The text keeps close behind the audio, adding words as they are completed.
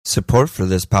Support for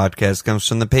this podcast comes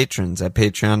from the patrons at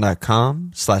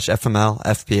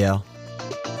patreon.com/FMLFPL.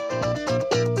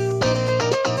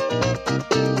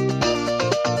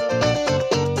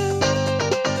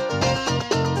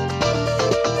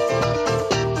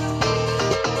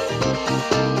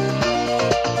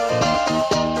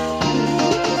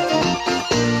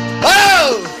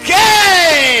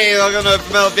 Okay! Welcome to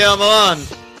FMLFPL Milan.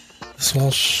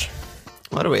 Swoosh.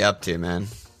 What are we up to, man?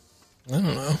 I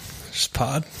don't know. Just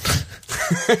pod.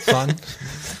 Fun.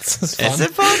 It's fun. Is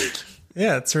it fun?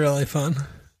 Yeah, it's really fun.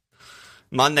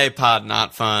 Monday pod,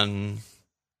 not fun.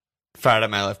 Friday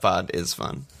My Life pod is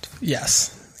fun.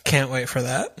 Yes. Can't wait for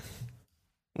that.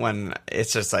 When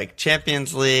it's just like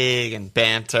Champions League and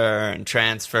banter and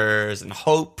transfers and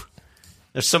hope.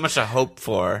 There's so much to hope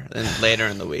for later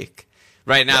in the week.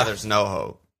 Right now, there's no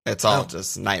hope. It's all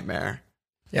just nightmare.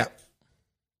 Yep.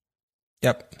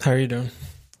 How are you doing?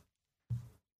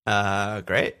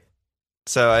 Great.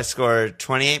 So I scored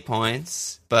 28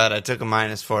 points, but I took a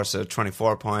 -4, so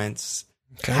 24 points.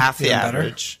 Okay, half the better.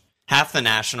 average. Half the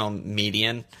national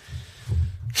median.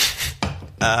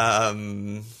 I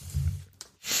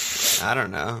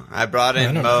don't know. I brought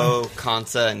in Mo,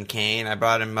 Konsa, and Kane. I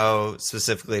brought in Mo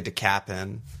specifically to cap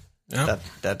him. Yep.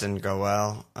 That didn't go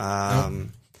well. Got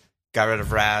rid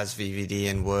of Raz, VVD,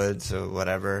 and Woods, or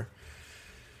whatever.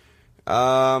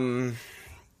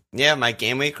 Yeah, my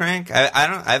game week rank.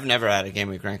 I've never had a game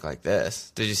week rank like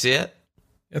this. Did you see it?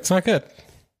 It's not good.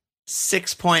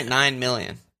 6.9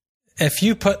 million. If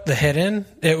you put the hit in,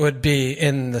 it would be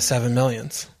in the 7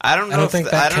 millions. I don't know if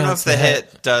the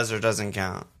hit does or doesn't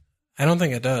count. I don't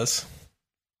think it does.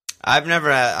 I've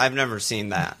never seen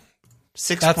that.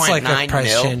 6.9 That's like a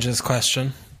price mil? changes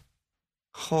question.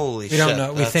 Holy shit. We don't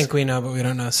know. We think we know, but we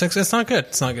don't know. 6. It's not good.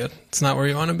 It's not good. It's not where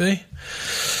you want to be.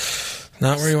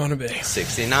 Not where you want to be.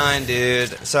 69,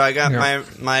 dude. So I got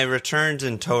my returns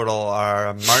in total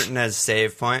are Martinez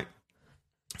save point,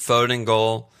 Foden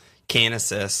goal, Kane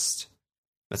assist.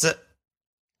 That's it.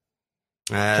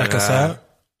 And, Check us out.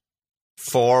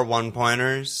 4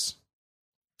 1-pointers,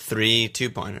 3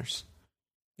 2-pointers.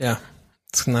 Yeah,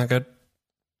 it's not good.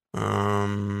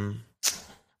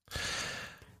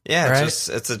 Yeah, right.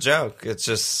 it's a joke. It's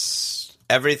just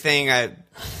everything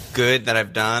good that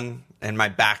I've done and my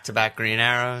back-to-back green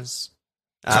arrows.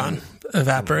 Gone.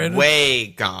 Evaporated. Way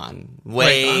gone.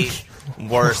 Way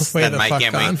worse Way than the my fuck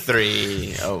game gone. week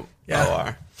 3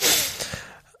 OR.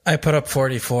 I put up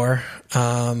 44.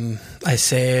 I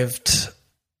saved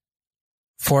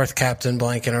 4th captain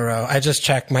blank in a row. I just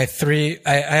checked my 3.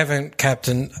 I haven't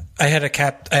captain. I had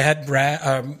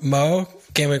Mo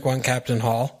game week 1 captain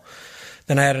Hall.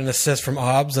 Then I had an assist from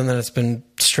Obbs, and then it's been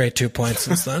straight 2 points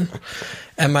since then.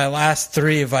 And my last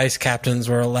 3 vice captains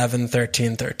were 11,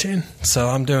 13, 13. So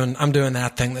I'm doing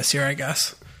that thing this year, I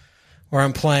guess, where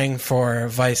I'm playing for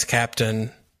vice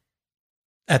captain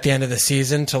at the end of the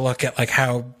season to look at like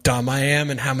how dumb I am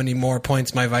and how many more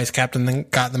points my vice captain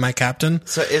got than my captain.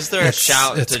 So is there a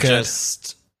shout to good.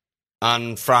 Just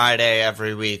on Friday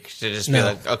every week to just be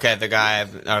like, okay,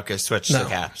 switch to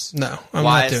caps? No.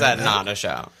 Why is that not a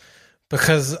shout?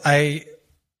 Because I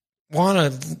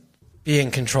want to be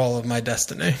in control of my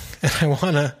destiny. And I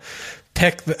want to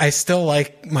pick... I still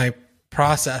like my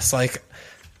process. Like,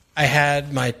 I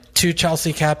had my 2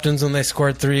 Chelsea captains when they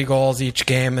scored 3 goals each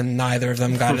game, and neither of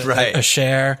them got a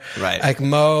share. Right. Like,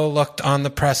 Mo looked on the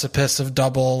precipice of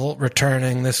double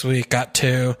returning this week, got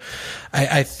 2.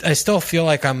 I still feel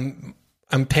like I'm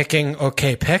picking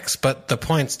okay picks, but the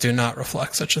points do not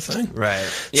reflect such a thing. Right.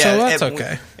 Yeah, so that's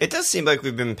okay. It does seem like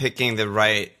we've been picking the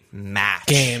right match.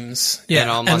 Games.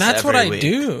 Yeah. And that's what I week.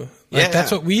 do. Like,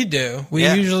 that's what we do. We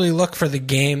usually look for the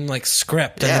game, like,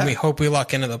 script, and then we hope we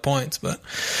luck into the points, but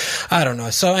I don't know.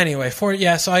 So anyway,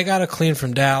 so I got a clean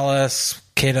from Dallas,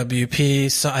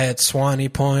 KWP, so I had Swanee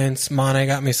points, Mane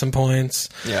got me some points.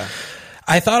 Yeah.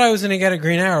 I thought I was going to get a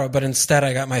green arrow, but instead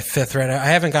I got my 5th red arrow. I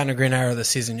haven't gotten a green arrow this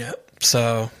season yet.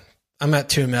 So I'm at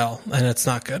 2 mil, and it's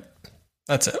not good.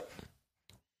 That's it.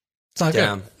 It's not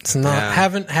good. It's not.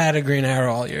 Haven't had a green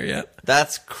arrow all year yet.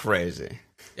 That's crazy.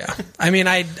 Yeah. I mean,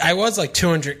 I was like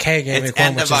 200K game week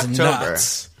 1, which is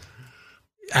nuts.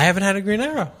 I haven't had a green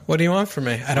arrow. What do you want from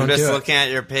me? I'm just looking at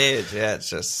your page. Yeah,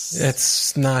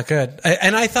 it's not good.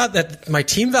 And I thought that my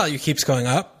team value keeps going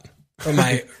up, but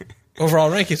my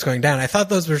overall rank keeps going down. I thought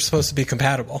those were supposed to be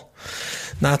compatible.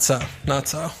 Not so.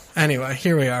 Anyway,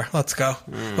 here we are. Let's go.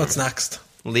 What's next?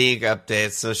 League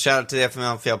updates. So shout out to the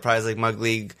FMLFPL Prize League Mug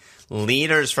League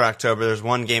leaders for October. There's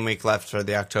 1 game week left for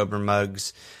the October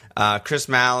mugs. Chris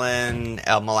Mallon,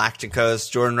 El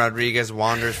Malacticos, Jordan Rodriguez,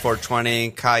 Wanderers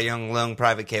 420, Kai Young Lung,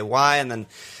 Private KY, and then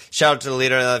Shout out to the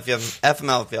leader of the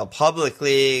FMLFL Public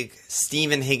League,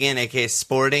 Stephen Higgin, aka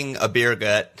Sporting a Beer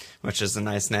Gut, which is a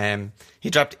nice name. He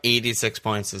dropped 86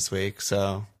 points this week,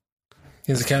 so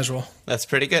He's a casual. that's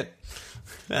pretty good.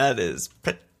 That is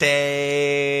pretty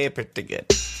good.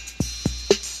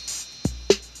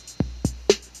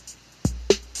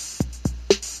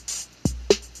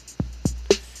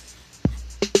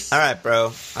 All right,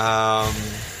 bro.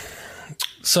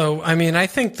 So, I mean, I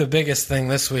think the biggest thing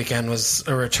this weekend was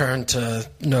a return to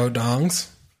no dongs.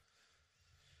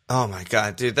 Oh my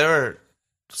god, dude! There were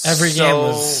Every game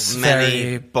was many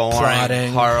very boring,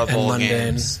 plodding horrible and mundane.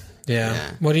 games.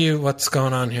 Yeah. Yeah. What's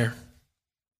going on here?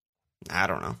 I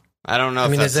don't know. I don't know. I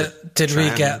if mean, that's did we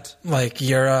trend. get like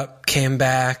Europe came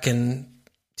back and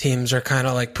teams are kind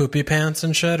of like poopy pants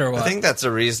and shit, or what? I think that's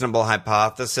a reasonable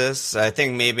hypothesis. I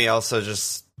think maybe also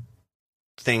just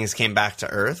things came back to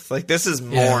earth. Like, this is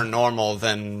more normal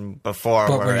than before,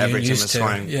 What where were you every team used was to?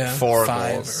 scoring Yeah, 4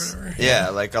 5 goals. or whatever. Yeah,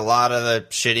 like a lot of the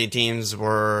shitty teams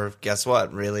were, guess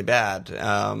what, really bad.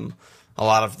 A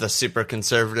lot of the super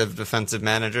conservative defensive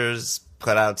managers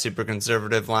put out super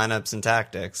conservative lineups and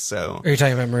tactics. So Are you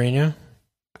talking about Mourinho?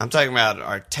 I'm talking about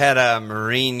Arteta,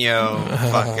 Mourinho,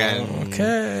 fucking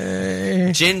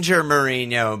Okay. Ginger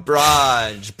Mourinho,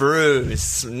 Braj,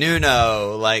 Bruce,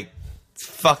 Nuno, like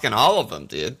fucking all of them,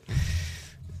 dude.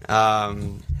 I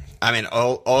mean,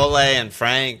 Ole and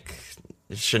Frank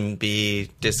shouldn't be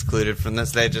discluded from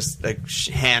this. They just like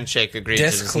handshake agreed to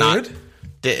just not. Disclude?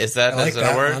 Is that I like is it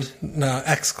that a word? one. No,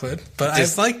 exclude. But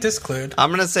Dis- I like disclude.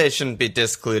 I'm gonna say it shouldn't be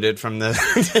discluded from the.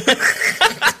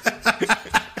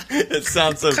 It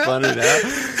sounds so funny now.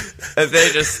 If they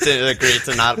just agreed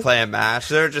to not play a match,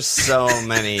 there are just so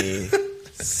many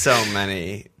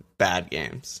bad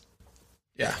games.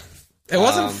 Yeah. It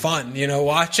wasn't fun,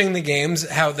 watching the games,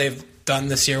 how they've done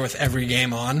this year with every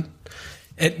game on.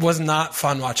 It was not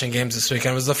fun watching games this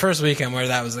weekend. It was the first weekend where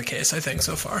that was the case, I think,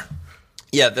 so far.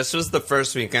 Yeah, this was the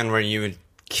first weekend where you would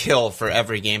kill for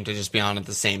every game to just be on at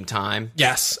the same time.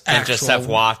 Yes. And just have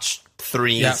watched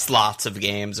 3 Yep. slots of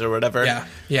games or whatever. Yeah.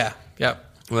 Yeah. Yep.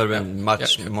 Would have been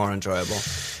much more enjoyable.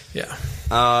 Yeah.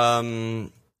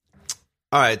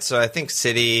 All right, so I think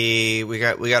City. We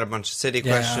got a bunch of City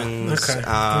questions. Okay.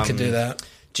 We could do that.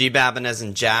 G. Babinez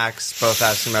and Jax both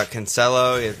asking about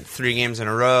Cancelo. He had 3 games in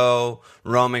a row.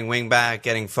 Roaming wingback,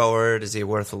 getting forward. Is he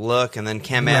worth a look? And then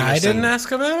Cam Anderson. I didn't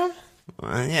ask about him?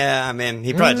 Yeah, I mean,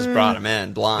 he probably just brought him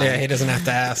in blind. Yeah, he doesn't have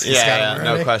to ask. He's Yeah, got yeah, him no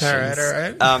already. questions. All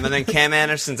right. And then Cam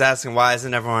Anderson's asking, why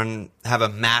doesn't everyone have a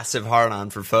massive hard-on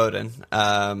for Foden?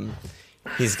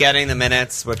 He's getting the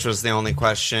minutes, which was the only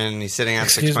question. He's sitting at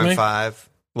Excuse me? 6.5.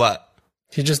 What?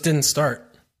 He just didn't start.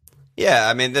 Yeah,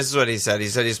 I mean, this is what he said. He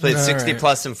said he's played All 60 right.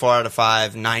 plus in 4 out of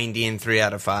 5, 90 in 3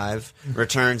 out of 5,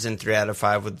 returns in 3 out of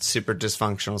 5 with super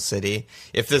dysfunctional City.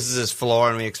 If this is his floor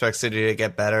and we expect City to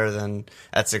get better, then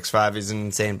at 6.5 he's an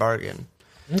insane bargain.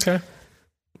 Okay.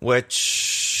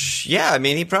 Which, yeah, I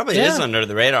mean, he probably is under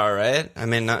the radar, right? I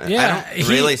mean, I don't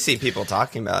really see people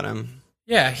talking about him.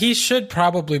 Yeah, he should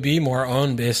probably be more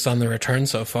owned based on the return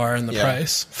so far and the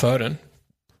price. Foden.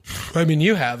 I mean,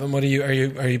 you have him. What are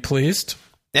you pleased?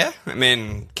 Yeah, I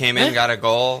mean, came in, got a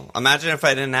goal. Imagine if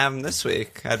I didn't have him this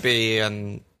week. I'd be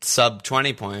on sub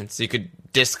 20 points. You could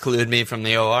disclude me from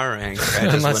the OR rank.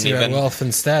 Unless you had Wilf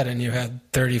instead and you had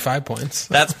 35 points.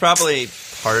 That's probably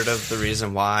part of the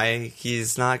reason why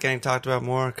he's not getting talked about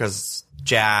more, because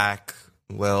Jack,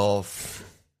 Wilf,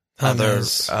 other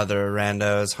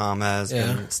randos, James,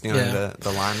 been stealing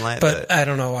the limelight. But I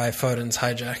don't know why Foden's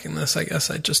hijacking this. I guess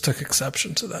I just took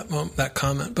exception to that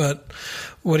comment. But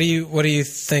what do you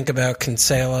think about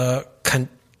Cancelo?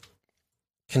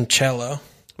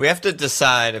 We have to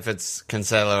decide if it's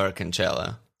Cancelo or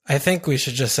Cancelo. I think we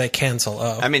should just say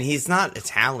Cancelo. I mean, he's not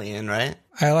Italian, right?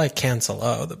 I like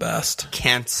Cancelo the best.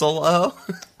 Cancelo?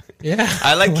 Yeah.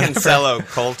 I like whatever. Cancelo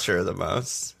culture the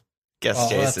most. Guess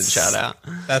Jason, shout out.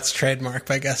 That's trademark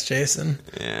by Guess Jason.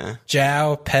 Yeah.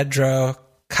 João Pedro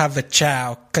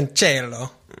Cavachao Cancelo.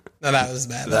 No, that was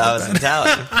bad. That was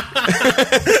Italian.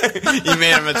 You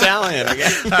made him Italian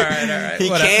again. All right. He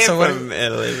came from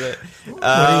Italy. But,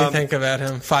 what do you think about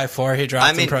him? 5'4", he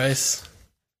dropped in price.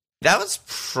 That was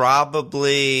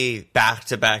probably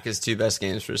back-to-back his 2 best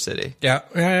games for City. Yeah.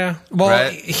 Well,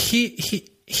 right?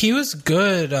 he was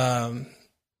good.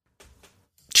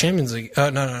 Champions League. Oh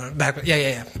no. Back.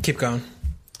 Yeah. Keep going.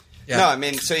 Yeah. No, I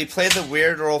mean, so he played the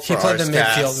weird role for He played the Arscas.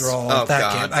 midfield role. Oh, that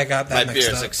God. game. I got that My mixed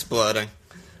beer's up. exploding.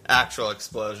 Actual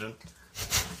explosion.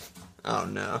 Oh,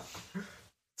 no.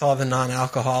 It's all the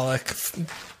non-alcoholic.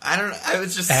 I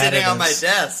was just sitting on my Additives.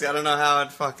 desk. I don't know how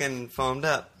it fucking foamed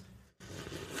up.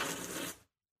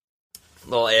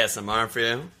 Little ASMR for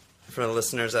you. for the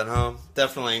listeners at home.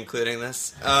 Definitely including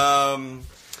this.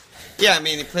 Yeah, I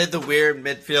mean, he played the weird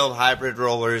midfield hybrid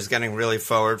role where he's getting really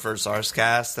forward for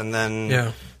Sarscast, and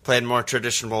then played more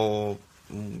traditional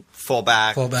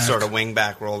fullback, sort of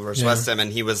wingback role versus West Ham,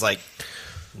 and he was like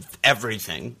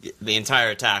everything. The entire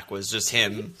attack was just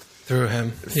him. Through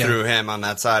him on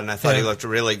that side, and I thought he looked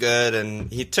really good, and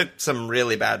he took some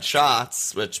really bad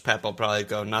shots, which Pep will probably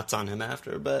go nuts on him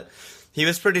after, but he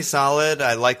was pretty solid.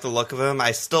 I like the look of him.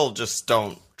 I still just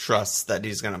don't trust that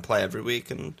he's going to play every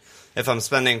week, and if I'm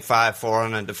spending 5-4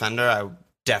 on a defender, I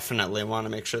definitely want to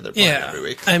make sure they're playing every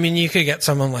week. I mean, you could get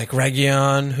someone like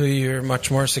Reguilon, who you're much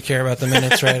more secure about the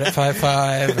minutes rate at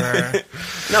 5-5. Or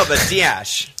no, but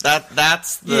Diash.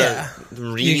 That's the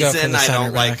reason I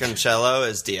don't like Cancelo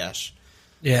is Diash.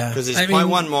 Yeah. Because he's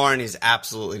 0.1 more and he's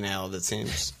absolutely nailed, it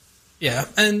seems. Yeah,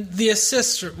 and the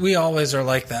assists, we always are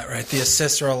like that, right? The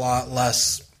assists are a lot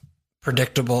less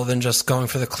predictable than just going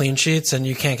for the clean sheets, and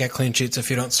you can't get clean sheets if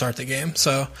you don't start the game.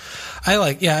 So I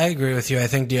agree with you. I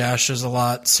think Diash is a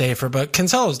lot safer, but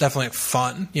Cancelo is definitely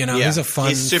fun. You know, he's a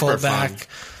fun fullback. Fun.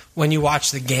 When you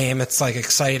watch the game, it's like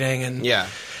exciting, and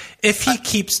if he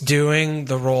keeps doing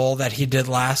the role that he did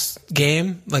last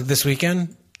game, like this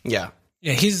weekend,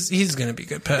 he's going to be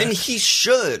good pick. And he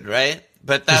should, right?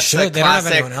 But that's the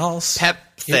classic Pep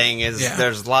thing is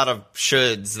there's a lot of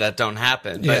shoulds that don't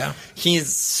happen. But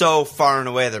he's so far and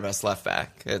away their best left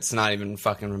back. It's not even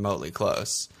fucking remotely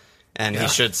close. And he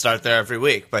should start there every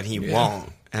week, but he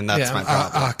won't. And that's my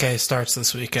problem. Ake starts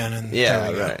this weekend. And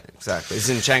right, exactly.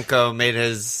 Zinchenko made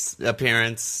his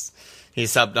appearance. He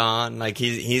subbed on. Like,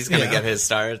 he's going to get his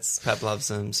starts. Pep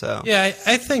loves him, so. Yeah,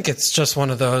 I think it's just one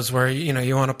of those where,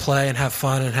 you want to play and have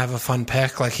fun and have a fun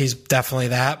pick. Like, he's definitely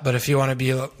that. But if you want to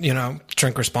be,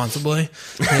 drink responsibly,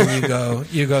 then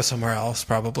you go somewhere else,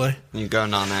 probably. You go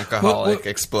non-alcoholic,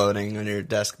 exploding on your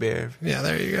desk beer. Yeah,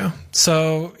 there you go.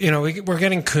 So, we're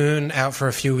getting Kuhn out for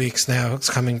a few weeks now. It's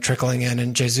trickling in,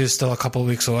 and Jesus still a couple of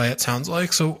weeks away, it sounds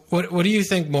like. So what do you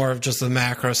think more of just the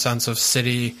macro sense of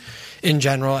City in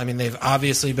general? I mean, they've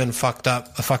obviously been a fucked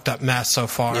up mess so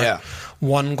far. Yeah.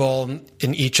 1 goal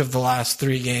in each of the last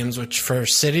 3 games, which for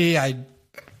City, I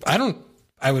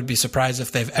would be surprised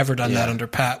if they've ever done that under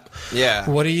Pep. Yeah.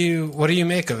 What do you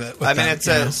make of it? I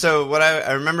mean, so what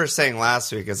I remember saying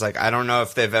last week is like, I don't know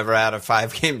if they've ever had a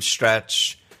 5-game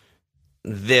stretch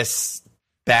this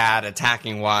bad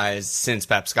attacking wise since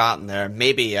Pep's gotten there.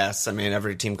 Maybe yes. I mean,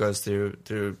 every team goes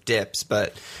through dips,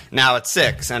 but now it's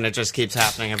 6 and it just keeps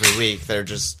happening every week. They're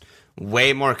just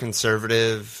way more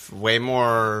conservative, way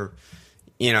more,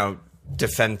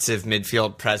 defensive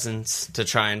midfield presence to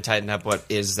try and tighten up what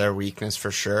is their weakness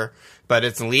for sure. But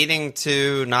it's leading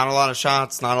to not a lot of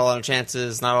shots, not a lot of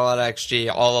chances, not a lot of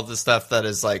XG, all of the stuff that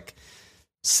is like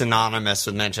synonymous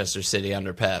with Manchester City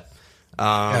under Pep.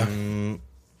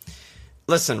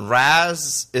 Listen,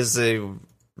 Raz is a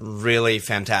really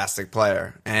fantastic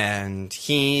player, and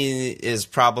he is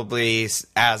probably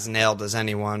as nailed as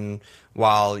anyone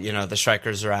while, the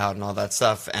strikers are out and all that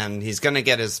stuff, and he's going to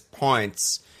get his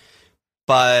points,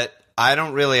 but I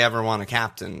don't really ever want to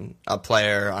captain a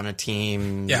player on a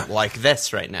team like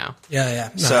this right now. No,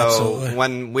 so absolutely.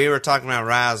 When we were talking about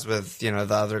Raz with, the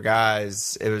other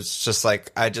guys, it was just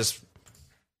like,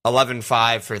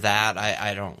 11-5 for that,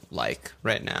 I don't like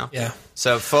right now. Yeah.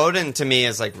 So Foden to me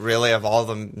is like really of all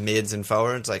the mids and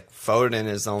forwards, like Foden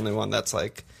is the only one that's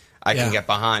like I can get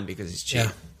behind because he's cheap.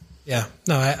 Yeah.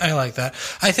 No, I like that.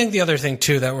 I think the other thing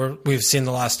too that we've seen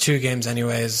the last 2 games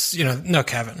anyways, no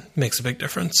Kevin makes a big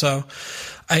difference. So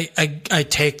I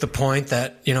take the point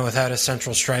that, without a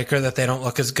central striker that they don't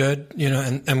look as good,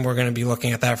 and we're going to be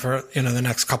looking at that for, the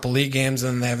next couple league games,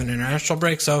 and they have an international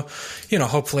break. So,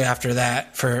 hopefully after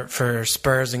that for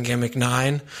Spurs in game week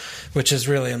 9, which is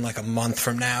really in like a month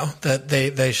from now, that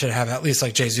they should have at least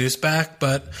like Jesus back.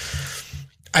 But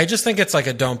I just think it's like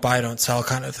a don't buy, don't sell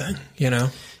kind of thing,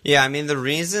 Yeah, I mean, the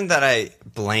reason that I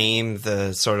blame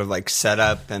the sort of like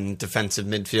setup and defensive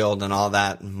midfield and all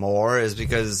that more is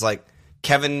because like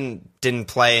Kevin didn't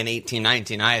play in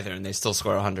 18-19 either, and they still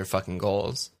score 100 fucking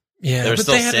goals. Yeah, but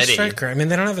they had a striker. I mean,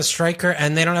 they don't have a striker,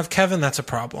 and they don't have Kevin. That's a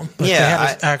problem. But they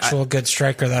had an actual good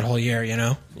striker that whole year,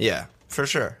 Yeah, for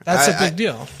sure. That's a big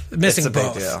deal. Missing it's a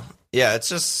both. big deal. Yeah, it's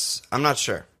just, I'm not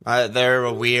sure.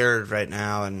 They're weird right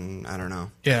now, and I don't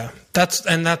know. Yeah, that's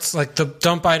like the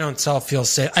don't buy, don't sell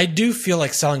feels safe. I do feel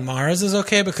like selling Mahrez is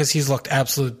okay because he's looked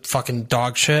absolute fucking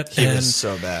dog shit. He was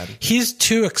so bad. He's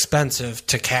too expensive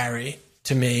to carry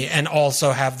to me, and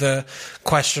also have the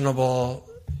questionable,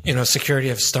 security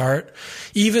of start,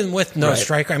 even with no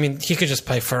striker. I mean, he could just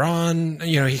play Ferran.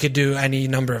 He could do any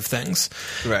number of things.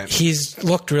 Right. He's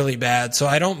looked really bad, so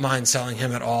I don't mind selling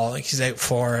him at all. Like, he's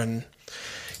 8-4, and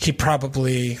he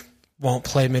probably won't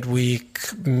play midweek,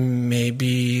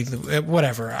 maybe,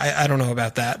 whatever. I don't know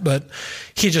about that, but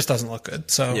he just doesn't look good.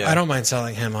 So I don't mind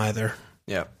selling him either.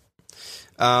 Yeah.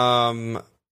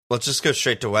 Let's just go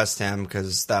straight to West Ham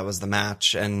because that was the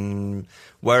match. And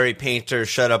Worry, Painter,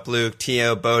 Shut Up Luke,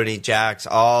 Tio, Bodie, Jax,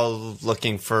 all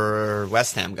looking for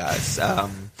West Ham guys.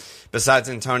 Besides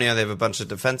Antonio, they have a bunch of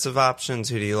defensive options.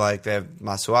 Who do you like? They have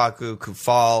Masuaku,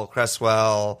 Kufal,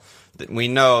 Cresswell. We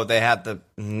know they had the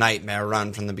nightmare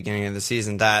run from the beginning of the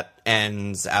season. That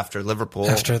ends after Liverpool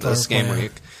this game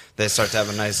week. They start to have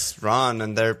a nice run,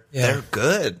 and they're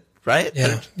good. Right?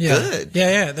 Yeah, good.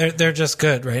 Yeah. They're just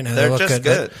good right now. They're they look just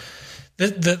good.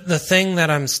 The thing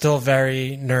that I'm still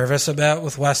very nervous about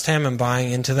with West Ham and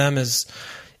buying into them is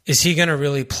he going to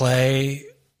really play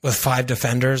with 5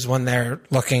 defenders when they're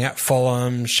looking at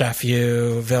Fulham,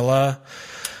 Sheffield, Villa?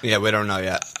 Yeah, we don't know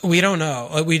yet. We don't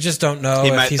know. We just don't know.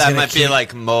 That might be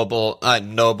like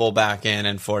Noble back in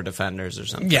and 4 defenders or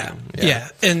something. Yeah.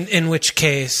 In which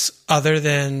case, other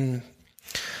than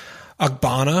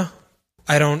Ogbonna,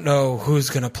 I don't know who's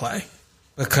going to play,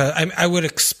 because I would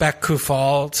expect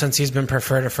Kufal, since he's been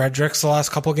preferred to Fredericks the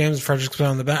last couple of games. Fredericks been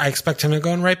on the bench. I expect him to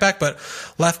go in right back, but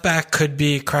left back could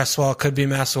be Cresswell, could be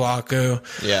Masuaku.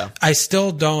 Yeah. I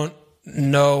still don't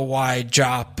know why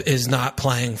Jop is not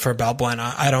playing for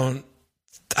Balbuena.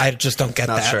 I just don't get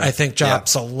that. Sure. I think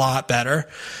Jop's a lot better,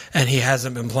 and he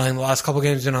hasn't been playing the last couple of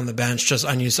games. Been on the bench, just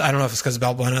unused. I don't know if it's because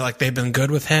Balbuena, they've been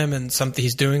good with him and something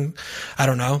he's doing. I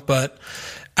don't know, but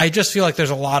I just feel like there's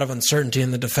a lot of uncertainty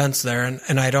in the defense there,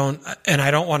 and I don't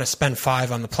want to spend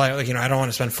 5 on the player. I don't want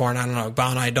to spend 4 on, I don't know,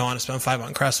 Ogbonna. I don't want to spend 5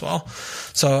 on Cresswell.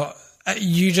 So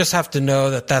you just have to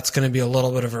know that that's going to be a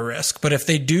little bit of a risk. But if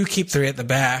they do keep 3 at the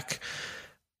back,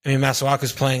 I mean,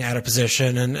 Masuaku's playing out of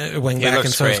position and wing back,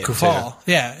 and so is Kufal.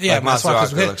 Too. Yeah.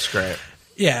 Masuaku looks great.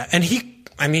 Yeah, and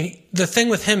the thing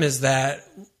with him is that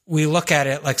we look at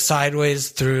it sideways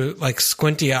through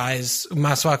squinty eyes.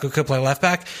 Masuaku could play left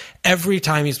back. Every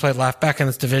time he's played left back in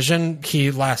this division, he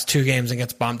lasts 2 games and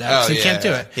gets bombed out. So he can't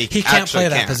do it. He can't play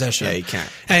that position. Yeah, he can't.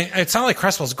 And it's not like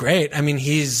Cresswell's great. I mean,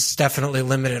 he's definitely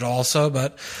limited also,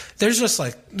 but there's just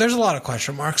there's a lot of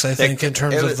question marks, I think, in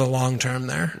terms of the long term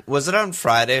there. Was it on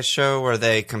Friday's show where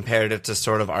they compared it to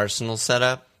sort of Arsenal's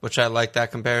setup? Which I like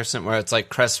that comparison, where it's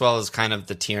Cresswell is kind of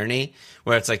the Tierney,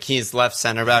 where it's he's left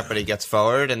center back, but he gets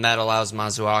forward, and that allows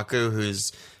Masuaku,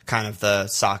 who's kind of the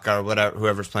Saka or whatever,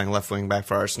 whoever's playing left wing back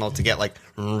for Arsenal, to get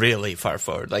really far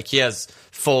forward. He has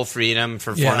full freedom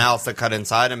for Fornals to cut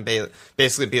inside and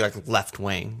basically be left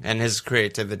wing, and his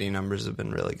creativity numbers have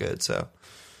been really good. So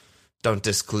don't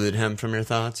disclude him from your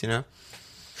thoughts.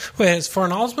 Wait, has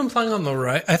Fornals been playing on the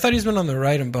right? I thought he's been on the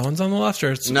right and Bowen's on the left,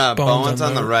 or it's no, Bowen's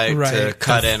on the right to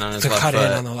cut in on his left foot. To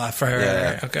cut in on the left,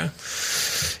 right. Okay.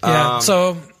 Yeah.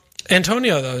 So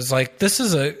Antonio, though, is this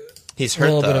is he's hurt,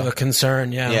 little bit of a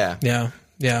concern. Yeah.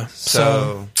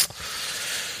 So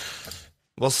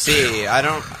we'll see.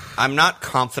 I'm not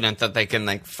confident that they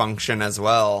can function as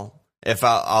well if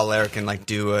Aller can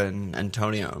do an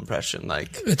Antonio impression.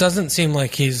 It doesn't seem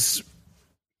like he's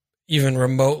even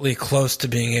remotely close to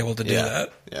being able to do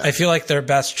that. Yeah. I feel like their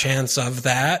best chance of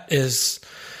that is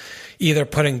either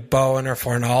putting Bowen or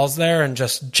Fornals there and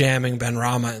just jamming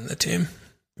Benrahma in the team.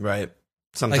 Right.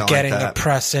 Something getting that. the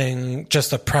pressing,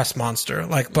 just a press monster.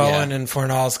 Bowen and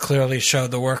Fornals clearly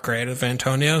showed the work rate of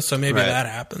Antonio, so maybe that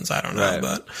happens. I don't know. Right.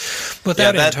 But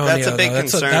without Antonio, that's a big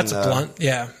concern. That's blunt.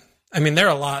 Yeah. I mean, they're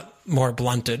a lot more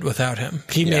blunted without him.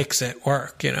 He makes it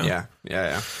work,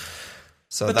 Yeah.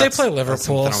 So but they play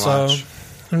Liverpool, so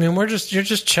I mean, you're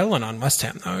just chilling on West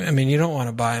Ham, though. I mean, you don't want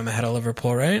to buy him ahead of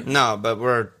Liverpool, right? No, but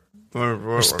we're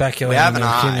speculating. We have an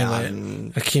eye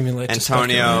on accumulate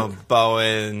Antonio,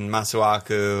 Bowen,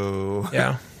 Masuaku.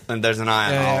 Yeah, and there's an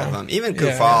eye on all of them. Even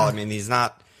Kufal. I mean, he's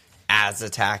not as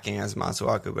attacking as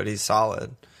Masuaku, but he's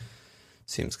solid.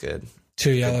 Seems good.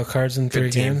 2 yellow cards in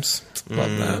 3 games.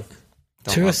 Love that.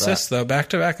 2 assists though, back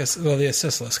to back. Well, the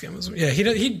assist list game was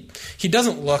he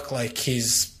doesn't look like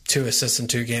he's 2 assists in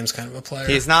 2 games kind of a player.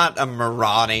 He's not a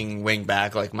marauding wing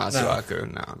back like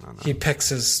Masuaku. No. He picks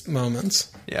his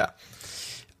moments. Yeah.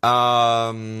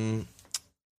 Other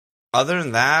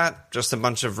than that, just a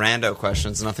bunch of rando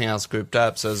questions. Nothing else grouped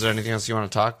up. So is there anything else you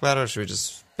want to talk about, or should we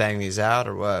just bang these out,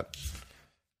 or what?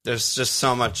 There's just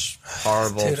so much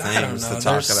horrible things to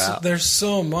talk about. There's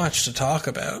so much to talk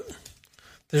about.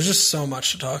 There's just so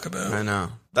much to talk about. I know.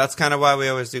 That's kind of why we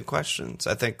always do questions.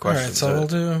 I think All right, questions so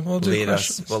we'll do lead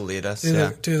questions. us. Will lead us.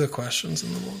 Do the questions,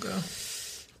 and then we'll go.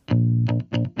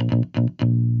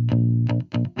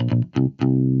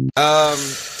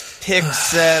 Pick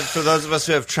said, for those of us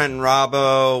who have Trent and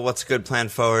Robbo, what's a good plan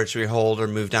forward? Should we hold or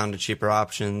move down to cheaper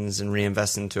options and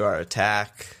reinvest into our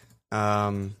attack?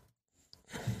 So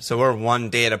we're one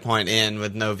data point in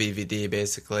with no VVD,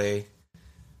 basically.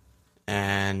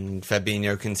 And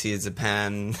Fabinho concedes a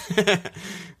pen.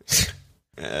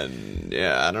 And,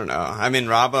 yeah, I don't know. I mean,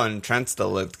 Robbo and Trent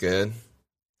still looked good,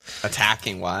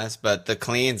 attacking-wise. But the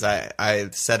cleans, I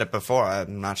said it before,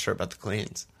 I'm not sure about the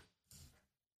cleans.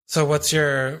 So what's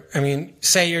your, I mean,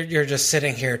 say you're just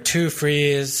sitting here, 2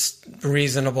 frees,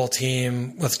 reasonable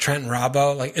team with Trent and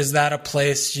Robbo. Like, is that a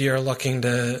place you're looking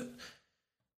to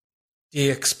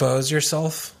de-expose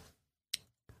yourself?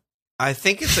 I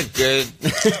think it's a good,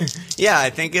 yeah, I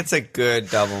think it's a good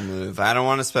double move. I don't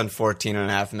want to spend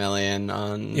 $14.5 million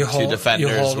on two defenders.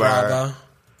 You hold Robbo.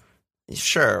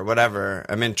 Sure, whatever.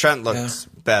 I mean, Trent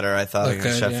looked better, I thought,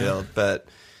 against Sheffield, but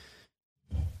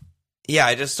yeah,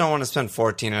 I just don't want to spend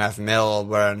 $14.5 million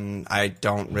when I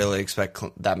don't really expect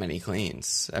that many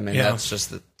cleans. I mean, that's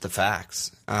just the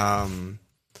facts.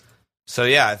 So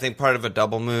yeah, I think part of a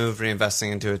double move,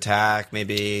 reinvesting into attack,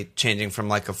 maybe changing from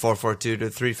like a 4-4-2 to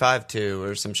 3-5-2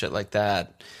 or some shit like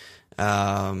that.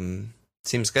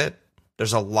 Seems good.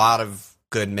 There's a lot of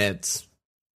good mids.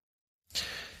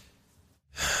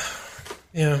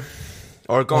 Yeah.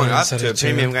 Or going up to a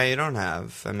premium guy you don't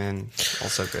have. I mean,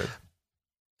 also good.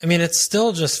 I mean, it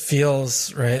still just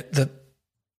feels, right, that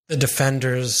the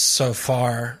defenders so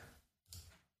far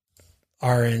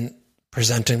aren't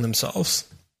presenting themselves.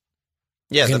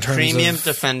 Yeah, the premium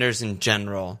defenders in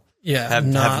general have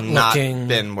not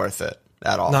been worth it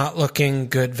at all. Not looking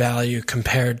good value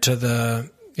compared to the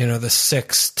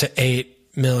 6 to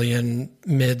 8 million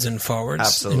mids and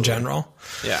forwards in general.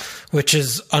 Yeah. Which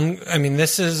is,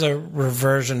 this is a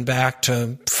reversion back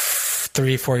to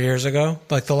 3-4 years ago.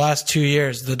 Like the last 2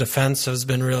 years, the defense has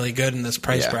been really good in this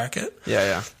price bracket.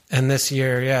 Yeah. And this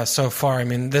year, so far, I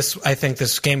think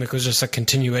this game week was just a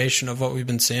continuation of what we've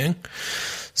been seeing.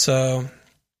 So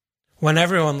when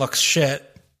everyone looks shit,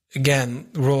 again,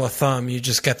 rule of thumb, you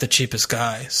just get the cheapest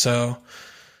guy. So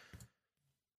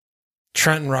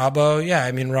Trent and Robbo,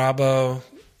 Robbo,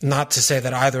 not to say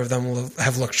that either of them will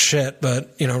have looked shit,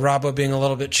 but, Robbo being a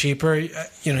little bit cheaper,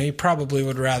 you probably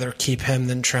would rather keep him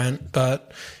than Trent.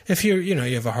 But if you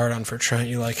have a hard on for Trent,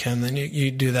 you like him, then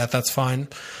you do that, that's fine.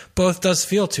 Both does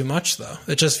feel too much, though.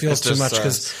 It just feels too much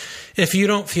because if you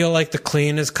don't feel like the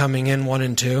clean is coming in 1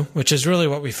 and 2, which is really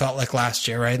what we felt like last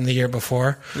year, right? And the year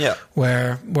before. Yeah.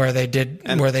 Where they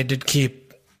did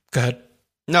keep, go ahead.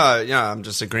 No, I'm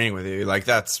just agreeing with you. Like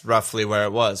that's roughly where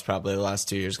it was probably the last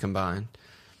 2 years combined.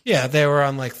 Yeah, they were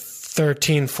on like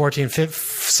 13, 14, 15,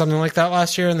 something like that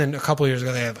last year. And then a couple of years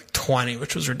ago, they had like 20,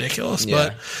 which was ridiculous.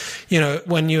 Yeah. But,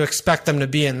 when you expect them to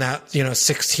be in that,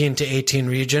 16 to 18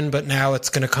 region, but now it's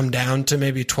going to come down to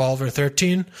maybe 12 or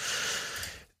 13,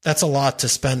 that's a lot to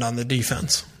spend on the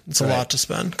defense. It's a lot to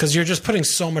spend because you're just putting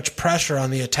so much pressure on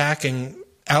the attacking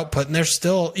output. And they're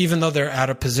still, even though they're out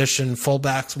of position,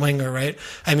 fullbacks, winger, right?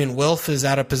 I mean, Wilf is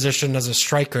out of position as a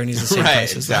striker and he's the same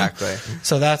price as them. Exactly.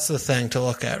 So that's the thing to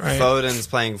look at, right? Foden's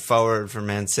playing forward for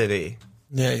Man City.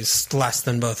 Yeah, he's less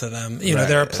than both of them.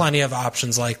 There are plenty of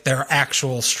options. Like there are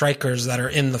actual strikers that are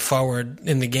in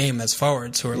the game as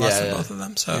forwards who are less than both of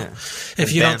them. So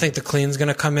if you don't think the clean's going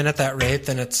to come in at that rate,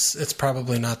 then it's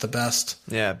probably not the best.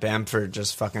 Yeah, Bamford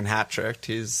just fucking hat-tricked.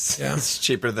 He's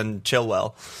cheaper than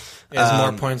Chilwell. He has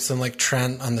more points than like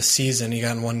Trent on the season. He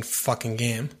got in one fucking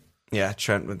game. Yeah,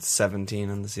 Trent with 17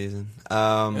 on the season.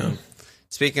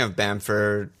 Speaking of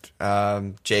Bamford,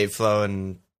 J-Flow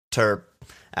and Terp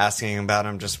asking about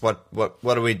him, just what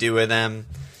do we do with him?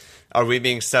 Are we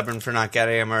being stubborn for not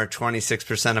getting him? Or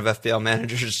 26% of FPL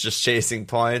managers just chasing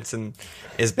points? And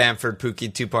is Bamford Pookie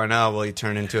 2.0? Will he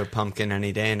turn into a pumpkin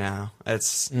any day now?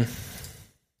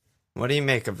 What do you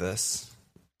make of this?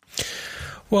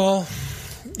 Well,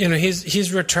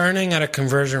 he's returning at a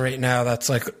conversion rate now that's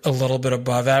like a little bit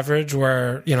above average,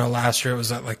 where, last year it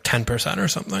was at like 10% or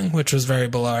something, which was very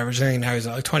below average. I think now he's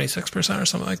at like 26% or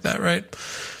something like that, right?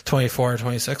 24 or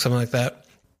 26, something like that.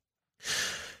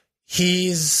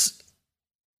 He's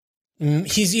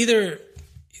either,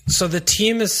 so the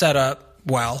team is set up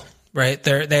well, right?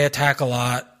 They attack a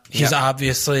lot. He's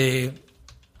obviously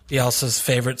Bielsa's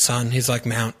favorite son. He's like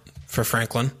Mount for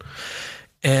Franklin.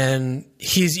 And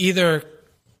he's either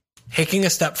taking a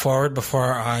step forward before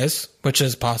our eyes, which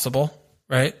is possible,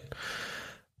 right?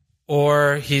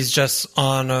 Or he's just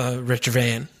on a rich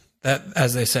vein, that,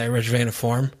 as they say, rich vein of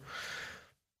form.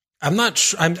 I'm not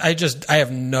sure. I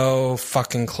have no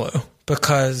fucking clue,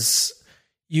 because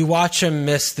you watch him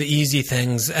miss the easy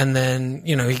things, and then,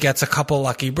 you know, he gets a couple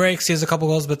lucky breaks, he has a couple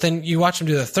goals, but then you watch him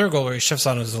do the third goal where he shifts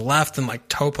on his left and like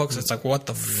toe pokes. It's like, what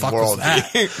the fuck was that?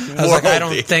 I was like, I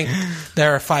don't think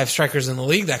there are 5 strikers in the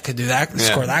league that could do that,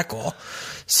 score that goal.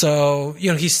 So,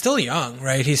 you know, he's still young,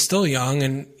 right? He's still young,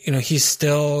 and, you know, he's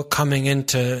still coming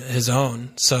into his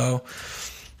own. So,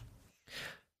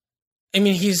 I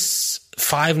mean, he's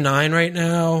 5'9" right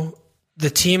now. The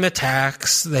team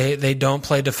attacks. They don't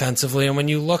play defensively. And when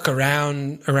you look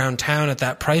around town at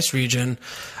that price region,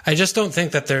 I just don't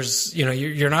think that there's, you know,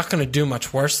 you're not going to do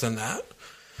much worse than that.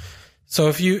 So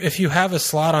if you have a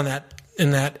slot on that,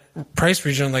 in that price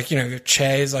region, like, you know,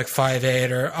 Che is like 5'8",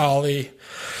 or Ollie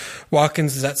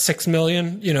Watkins is at $6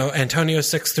 million, you know, Antonio's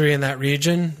 6'3" in that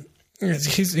region,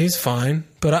 he's fine.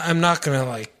 But I'm not going to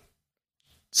like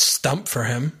stump for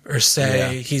him or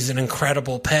say he's an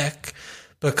incredible pick,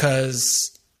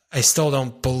 because I still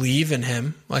don't believe in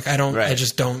him. Like, I don't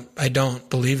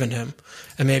believe in him.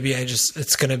 And maybe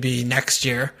it's going to be next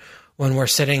year when we're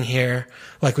sitting here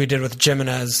like we did with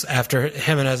Jimenez after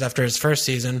his first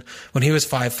season, when he was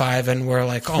 5'5", and we're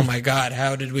like, oh my God,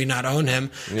 how did we not own him?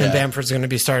 Yeah. And Bamford's going to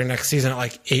be starting next season at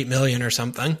like $8 million or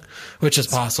something, which is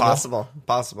possible.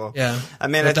 Possible. Yeah. I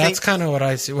mean, that's kind of what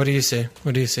I see. What do you see?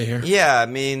 What do you see here? Yeah. I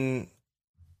mean,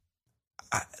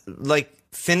 like,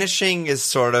 finishing is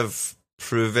sort of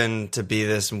proven to be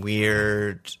this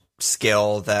weird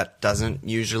skill that doesn't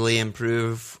usually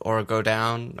improve or go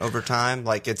down over time.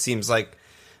 Like, it seems like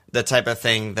the type of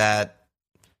thing that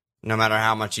no matter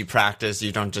how much you practice,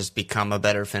 you don't just become a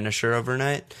better finisher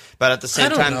overnight. But at the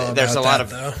same time, there's a lot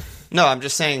of... No, I'm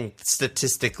just saying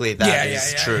statistically that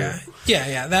is true.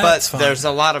 Yeah, that's fine. But there's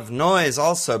a lot of noise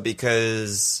also,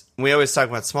 because we always talk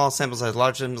about small sample size,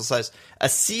 large sample size. A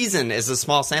season is a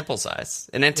small sample size.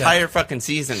 An entire fucking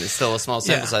season is still a small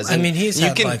sample size. And I mean, you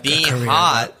can be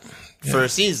hot for a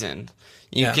season.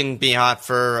 You can be hot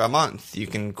for a month. You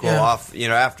can cool off, you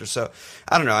know, after. So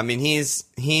I don't know. I mean, he's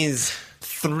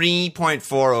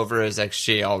 3.4 over his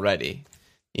XG already.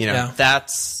 You know,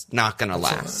 that's not going to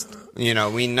last. You know,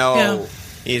 we know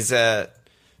he's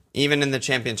even in the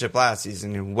championship last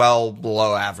season, well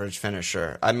below average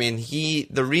finisher. I mean,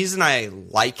 the reason I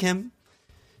like him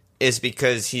is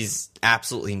because he's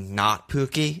absolutely not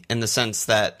Pookie, in the sense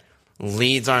that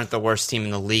Leeds aren't the worst team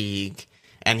in the league,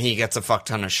 and he gets a fuck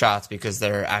ton of shots because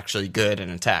they're actually good in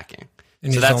attacking.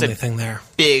 And so that's the only thing there.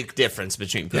 Big difference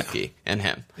between Pookie and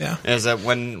him. Yeah. Is that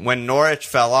when Norwich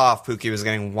fell off, Pookie was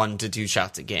getting 1 to 2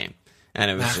 shots a game. And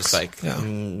it was just like,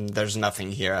 there's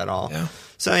nothing here at all. Yeah.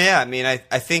 So, yeah, I mean, I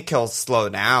think he'll slow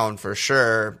down for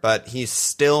sure, but he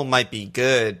still might be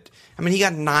good. I mean, he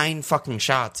got 9 fucking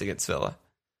shots against Villa.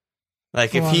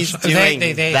 Like, if he's doing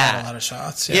they that. had a lot of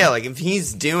shots. Yeah, like, if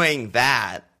he's doing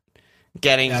that,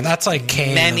 getting that's like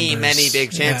Kane many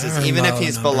big chances, even if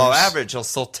he's below average, he'll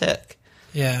still tick.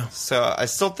 Yeah. So I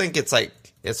still think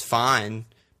it's fine,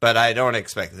 but I don't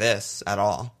expect this at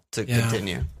all to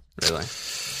continue, really.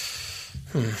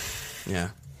 Yeah.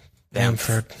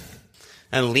 Bamford.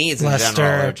 And Leeds in Leicester,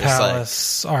 general are just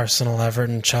Palace, Arsenal,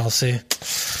 Everton, Chelsea.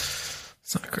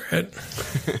 It's not great.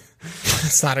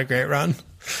 It's not a great run.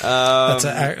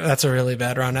 That's a really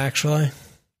bad run, actually.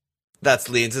 That's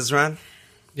Leeds' run?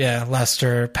 Yeah,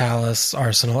 Leicester, Palace,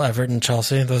 Arsenal, Everton,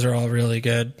 Chelsea. Those are all really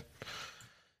good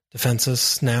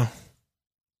defenses now.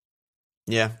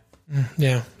 Yeah.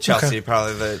 Yeah. Chelsea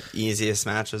probably the easiest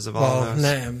matches of all of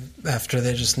those. After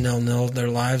they just 0-0'd their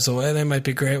lives away, they might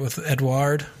be great with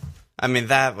Edouard. I mean,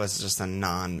 that was just a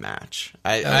non-match.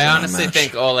 I honestly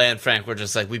think Ole and Frank were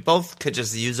just like, we both could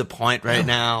just use a point right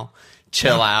now.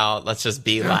 Chill out. Let's just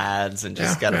be lads and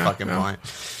just get a fucking point.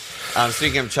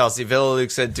 Speaking of Chelsea, Villa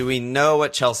Luke said, do we know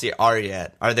what Chelsea are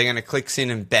yet? Are they going to click soon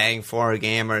and bang for a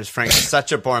game, or is Frank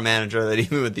such a poor manager that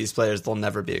even with these players, they'll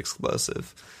never be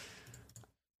explosive?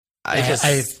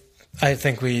 I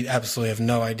think we absolutely have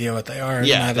no idea what they are.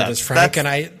 Yeah, neither does Frank.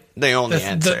 The only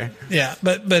answer.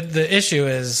 But the issue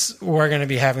is we're going to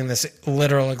be having this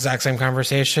literal exact same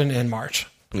conversation in March.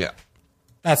 Yeah,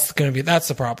 that's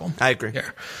the problem. I agree.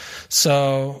 Here.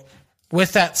 So,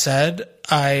 with that said,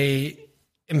 I'm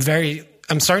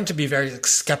starting to be very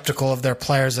skeptical of their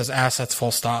players as assets.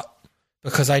 Full stop.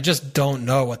 Because I just don't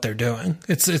know what they're doing.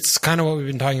 It's kind of what we've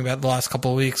been talking about the last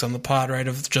couple of weeks on the pod, right?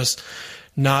 Of just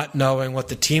not knowing what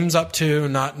the team's up to,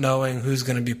 not knowing who's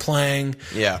going to be playing.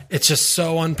 Yeah. It's just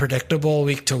so unpredictable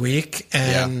week to week.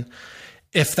 And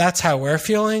if that's how we're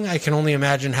feeling, I can only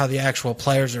imagine how the actual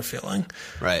players are feeling.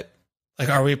 Right. Like,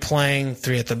 are we playing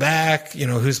 3 at the back?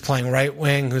 Who's playing right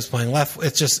wing? Who's playing left?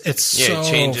 It's so it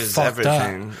changes fucked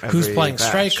everything. up. Who's playing match.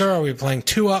 striker? Are we playing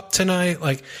 2 up tonight?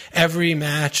 Like, every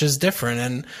match is different,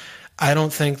 and I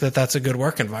don't think that that's a good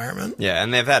work environment. Yeah,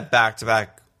 and they've had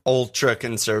back-to-back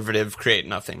ultra-conservative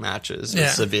create-nothing matches with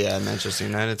Sevilla and Manchester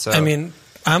United. So I mean,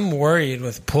 I'm worried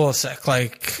with Pulisic.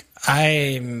 Like,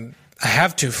 I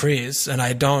have 2 frees, and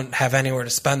I don't have anywhere to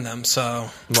spend them, so...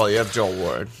 Well, you have Joel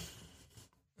Ward.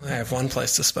 I have one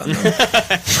place to spend them.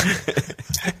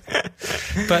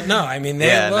 But no, I mean,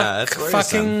 they look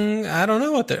fucking... I don't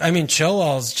know what they're... I mean,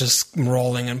 Chilwell's just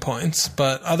rolling in points,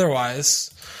 but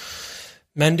otherwise...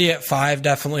 Mendy at 5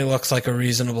 definitely looks like a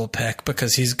reasonable pick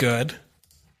because he's good.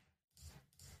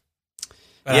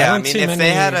 But yeah, I mean, if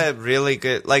they had a really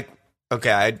good... Okay,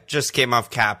 I just came off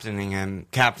captaining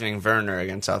Werner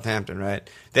against Southampton, right?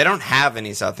 They don't have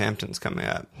any Southamptons coming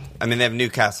up. I mean, they have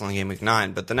Newcastle in game week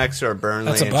 9, but the next 2 are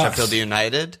Burnley and Sheffield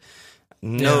United.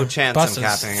 No chance I'm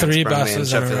captaining against Burnley and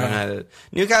Sheffield United.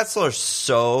 Newcastle are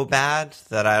so bad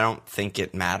that I don't think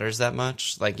it matters that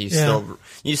much. Like,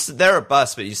 they're a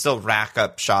bust, but you still rack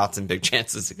up shots and big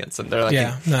chances against them. They're like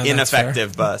an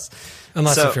ineffective bust.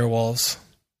 Unless if you're Wolves.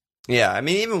 Yeah, I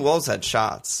mean, even Wolves had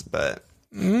shots, but...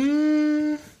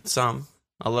 Some.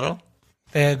 A little.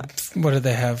 They had, what did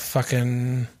they have?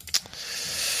 Fucking...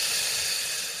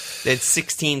 They had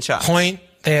 16 shots. They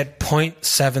had 0.76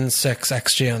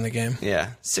 XG on the game. Yeah,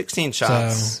 16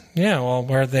 shots. So, yeah, well,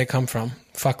 where'd they come from?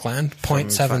 Fuckland.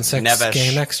 0.76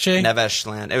 game XG? Nevesh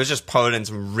land. It was just Podence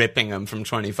ripping them from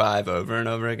 25 over and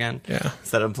over again. Yeah.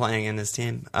 Instead of playing in his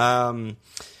team.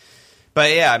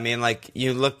 But yeah, I mean, like,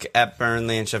 you look at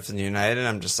Burnley and Sheffield United, and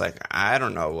I'm just like, I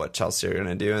don't know what Chelsea are going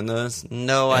to do in those.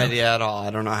 No idea at all. I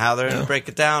don't know how they're going to break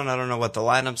it down. I don't know what the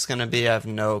lineup's going to be. I have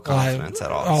no confidence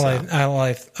at all.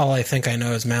 All I think I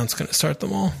know is Mount's going to start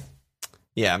them all.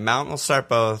 Yeah, Mount will start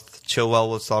both. Chilwell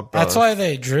will start both. That's why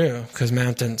they drew, because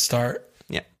Mount didn't start.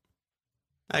 Yeah.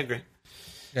 I agree.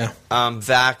 Yeah.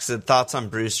 Vax, thoughts on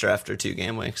Brewster after 2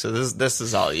 game weeks. So this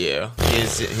is all you.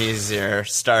 He's your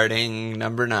starting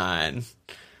number 9.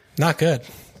 Not good.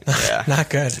 Yeah. Not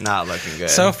good. Not looking good.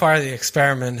 So far, the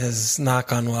experiment has not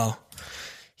gone well.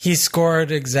 He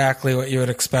scored exactly what you would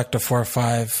expect a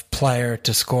 4-5 player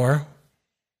to score.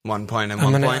 1 point and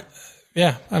 1 point?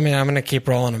 Yeah. I mean, I'm going to keep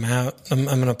rolling him out. I'm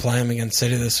going to play him against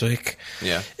City this week.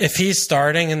 Yeah. If he's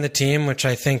starting in the team, which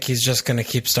I think he's just going to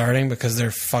keep starting because they're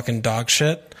fucking dog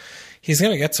shit, he's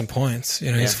going to get some points.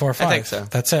 He's 4-5. I think so.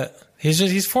 That's it. He's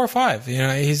 4-5.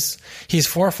 He's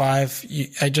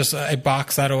 4-5. I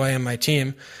box that away in my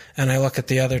team, and I look at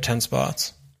the other 10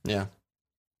 spots. Yeah.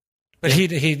 But he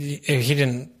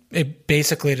didn't. It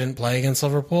basically didn't play against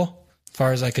Liverpool, as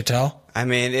far as I could tell. I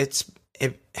mean, it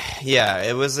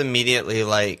was immediately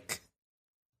like,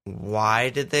 why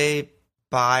did they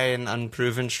buy an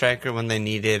unproven striker when they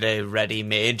needed a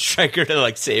ready-made striker to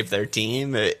like save their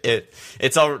team?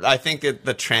 It's all. I think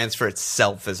the transfer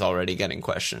itself is already getting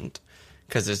questioned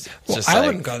because it's just. I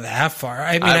wouldn't go that far.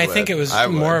 I mean, I think it was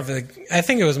more of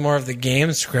the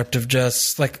game script of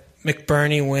just like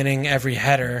McBurney winning every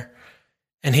header.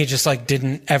 And he just like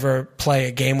didn't ever play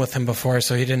a game with him before,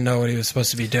 so he didn't know what he was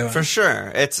supposed to be doing. For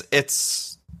sure.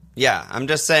 Yeah, I'm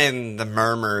just saying the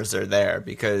murmurs are there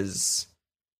because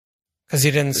he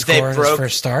didn't score in his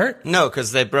first start? No,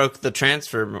 because they broke the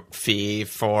transfer fee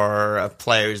for a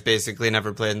player who's basically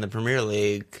never played in the Premier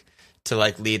League to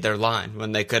like lead their line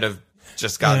when they could have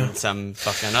just gotten some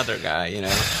fucking other guy,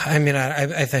 I mean,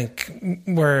 I think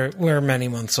we're many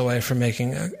months away from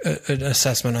making an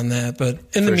assessment on that. But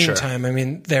in the meantime, I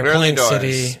mean, they're playing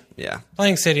City. Yeah.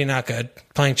 Playing City, not good.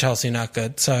 Playing Chelsea, not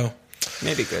good. So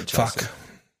maybe good, Chelsea. Fuck.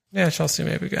 Yeah, Chelsea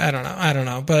maybe good. I don't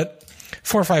know. But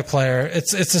 4-5 player,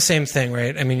 it's the same thing,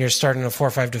 right? I mean, you're starting a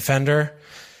 4-5 defender.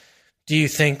 Do you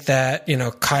think that,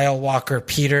 Kyle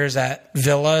Walker-Peters at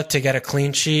Villa to get a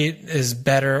clean sheet is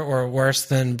better or worse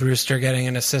than Brewster getting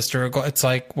an assist or a goal? It's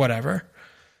like, whatever.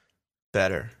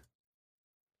 Better.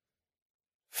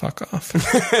 Fuck off.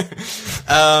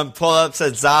 Pull up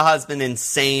said Zaha's been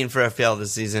insane for FPL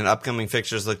this season. Upcoming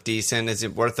fixtures look decent. Is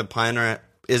it worth a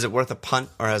punt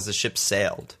or has the ship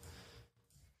sailed?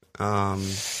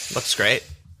 Looks great.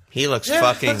 He looks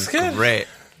fucking great.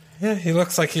 Yeah, he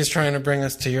looks like he's trying to bring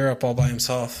us to Europe all by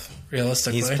himself,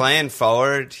 realistically. He's playing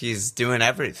forward. He's doing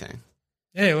everything.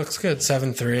 Yeah, he looks good.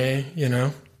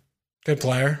 7-3, Good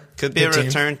player. Could be a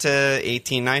return to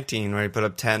 18-19 where he put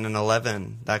up 10 and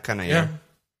 11, that kind of year.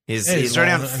 He's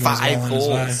already on 5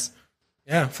 goals.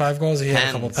 Yeah, 5 goals. He had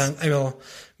a couple pens.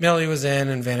 Millie was in,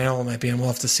 and Van Halen might be in. We'll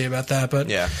have to see about that. But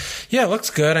yeah, it looks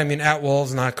good. I mean, at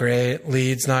Wolves, not great.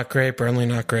 Leeds, not great. Burnley,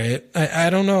 not great. I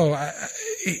don't know.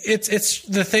 it's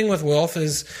the thing with Wilf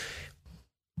is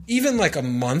even like a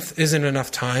month isn't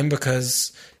enough time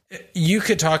because you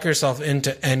could talk yourself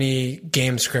into any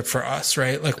game script for us,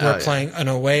 right? Like we're playing an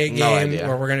away game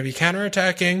where we're going to be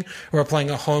counterattacking. We're playing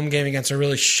a home game against a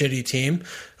really shitty team.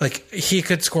 Like he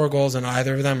could score goals in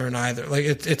either of them or neither. Like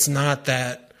it's not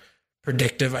that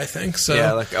predictive, I think. So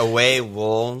yeah, like away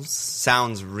Wolves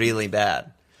sounds really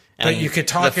bad. And but you could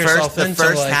talk yourself into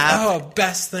like, half,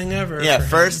 best thing ever. Yeah,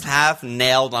 first half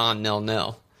nailed on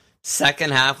 0-0.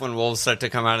 Second half when Wolves start to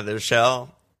come out of their shell,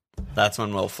 that's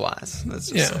when Will flies. That's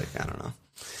just like, I don't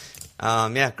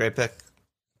know. Yeah, great pick.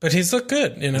 But he's looked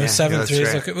good, 7-3.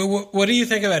 He's looked good. What do you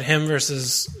think about him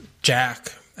versus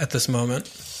Jack at this moment?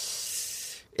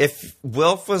 If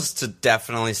Wilf was to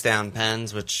definitely stay on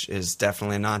Pens, which is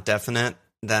definitely not definite,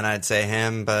 then I'd say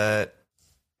him, but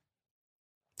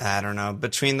I don't know.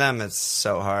 Between them, it's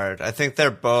so hard. I think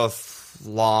they're both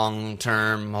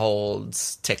long-term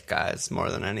holds, tick guys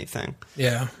more than anything.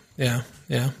 Yeah.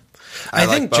 I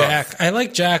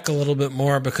like Jack a little bit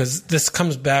more because this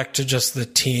comes back to just the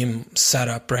team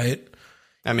setup, right?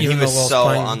 I mean, he was so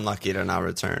unlucky to not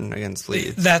return against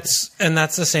Leeds. That's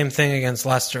the same thing against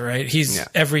Leicester, right?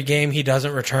 Every game he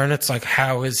doesn't return, it's like,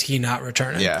 how is he not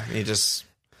returning? Yeah, he just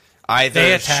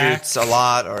either shoots a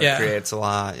lot or creates a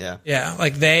lot. Yeah,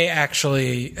 like they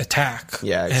actually attack.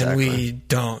 Yeah, exactly. And we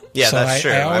don't. Yeah, so that's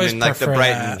true. I mean, like the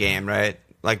Brighton game, right?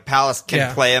 Like Palace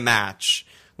can play a match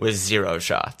with 0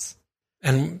 shots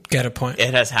and get a point.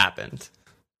 It has happened.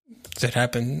 Did it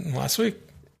happen last week?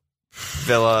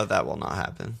 Villa, that will not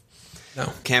happen.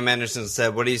 No. Cam Anderson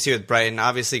said, what do you see with Brighton?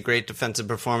 Obviously, great defensive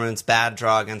performance, bad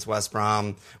draw against West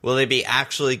Brom. Will they be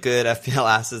actually good FPL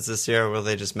assets this year, or will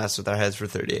they just mess with our heads for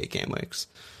 38 game weeks?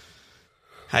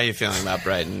 How are you feeling about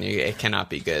Brighton? It cannot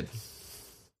be good.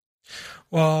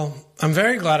 Well, I'm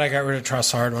very glad I got rid of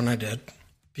Trossard when I did,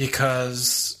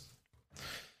 because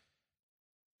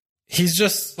he's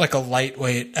just like a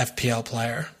lightweight FPL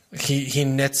player. He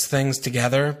knits things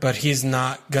together, but he's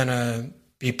not going to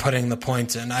be putting the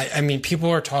points in. I mean, people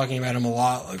were talking about him a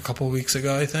lot like a couple of weeks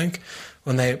ago, I think,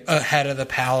 when they ahead of the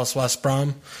Palace West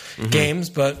Brom games.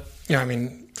 But, I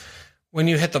mean, when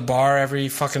you hit the bar every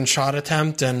fucking shot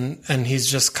attempt and he's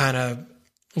just kind of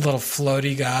a little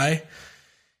floaty guy,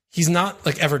 he's not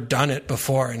like ever done it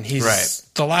before. And he's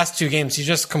the last 2 games, he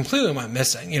just completely went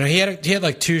missing. He had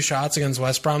like 2 shots against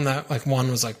West Brom that like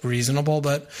one was like reasonable,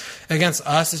 but against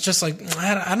us, it's just like,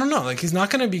 I don't know. Like he's not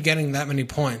going to be getting that many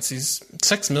points. He's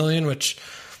 6 million, which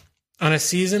on a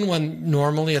season when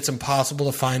normally it's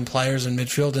impossible to find players in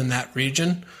midfield in that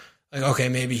region, like, okay,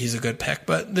 maybe he's a good pick.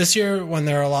 But this year, when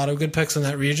there are a lot of good picks in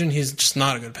that region, he's just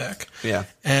not a good pick. Yeah.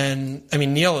 And, I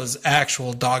mean, Neil is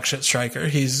actual dog shit striker.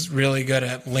 He's really good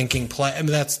at linking play. I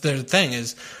mean, that's the thing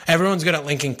is everyone's good at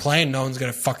linking play and no one's good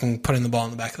at fucking putting the ball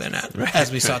in the back of their net, as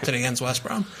we saw today against West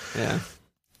Brom. Yeah.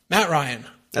 Matt Ryan.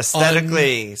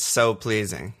 Aesthetically, so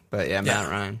pleasing. But yeah, Matt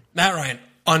Ryan. Matt Ryan,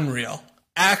 unreal.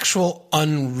 Actual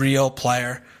unreal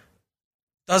player.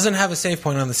 Doesn't have a save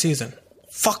point on the season.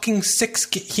 Fucking 6.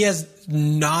 He has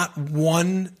not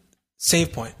 1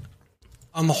 save point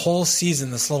on the whole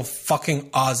season. This little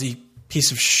fucking Aussie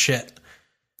piece of shit.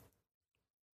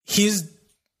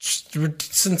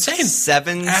 It's insane.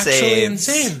 7 actually saves.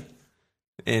 Insane.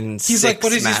 In he's 6 like,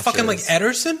 what is matches. he fucking like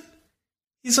Ederson?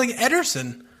 He's like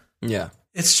Ederson. Yeah.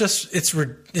 It's just it's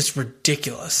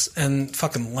ridiculous. And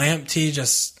fucking Lamptey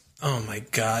just, oh my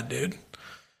god, dude.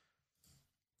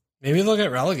 Maybe they'll get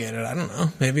relegated. I don't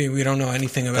know. Maybe we don't know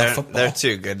anything about football. They're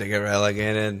too good to get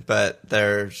relegated, but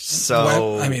they're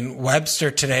so...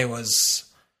 Webster today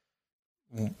was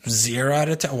 0 out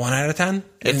of 10, 1 out of 10.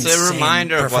 It's a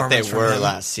reminder of what they were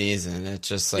last season. It's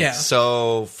just like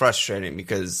so frustrating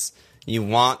because you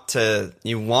want to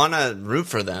root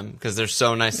for them because they're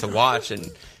so nice to watch and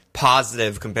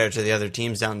positive compared to the other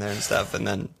teams down there and stuff, and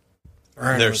then...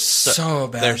 They're so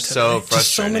bad. They're so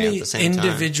frustrating. Just so many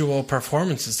individual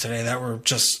performances today that were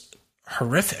just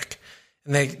horrific,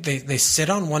 and they sit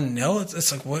on 1-0.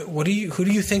 It's like who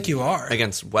do you think you are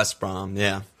against West Brom?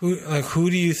 Yeah,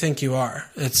 who do you think you are?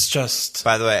 It's just.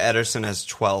 By the way, Ederson has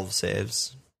 12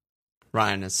 saves.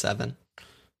 Ryan has 7.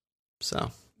 So,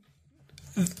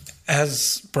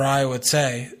 as Bry would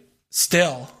say,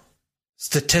 still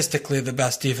statistically the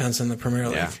best defense in the Premier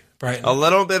League. Yeah. Right. A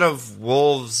little bit of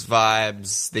Wolves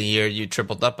vibes the year you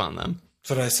tripled up on them. That's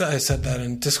what I said. I said that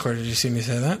in Discord. Did you see me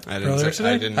say that earlier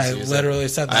today? I literally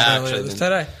said that earlier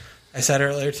today. I said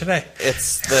earlier today.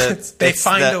 It's the they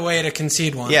find a way to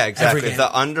concede one. Yeah, exactly. The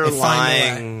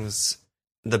underlyings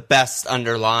the best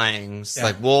underlyings. Yeah.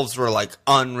 Like Wolves were like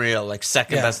unreal, like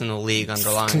second best in the league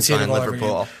underlying behind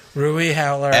Liverpool. Rui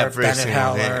Howler, Every Bennett single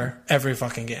Howler, game. every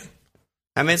fucking game.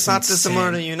 I mean, it's not insane.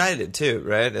 dissimilar to United too,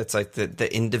 right? It's like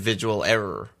the individual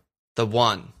error, the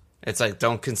one. It's like,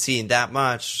 don't concede that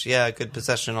much. Yeah, good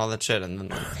possession, all that shit. And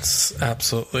then It's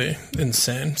absolutely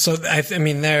insane. So, I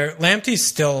mean, Lamptey's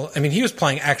still, I mean, he was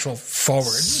playing actual forward.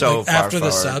 So far after the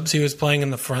forward. subs, he was playing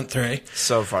in the front three.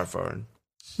 so far forward.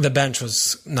 The bench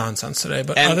was nonsense today.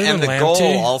 But And, other and than the Lamptey,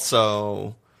 goal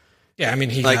also... yeah, I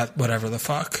mean, he like- got whatever the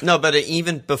fuck. No, but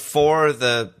even before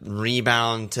the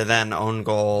rebound to then own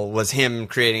goal was him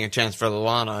creating a chance for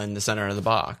Lallana in the center of the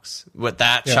box. What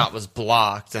that shot was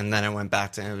blocked, and then it went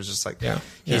back to him. It was just like,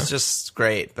 he's just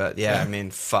great. But I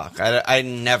mean, fuck. I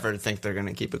never think they're going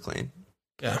to keep it clean.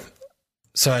 Yeah.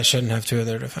 So I shouldn't have two of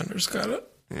their defenders got it.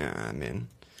 Yeah, I mean...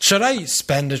 Should I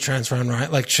spend a transfer on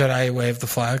Ryan? Like, should I wave the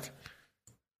flag?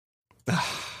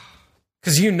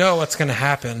 Because you know what's going to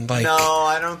happen. Like, No,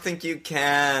 I don't think you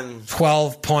can.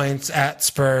 12 points at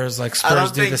Spurs. Like, I Spurs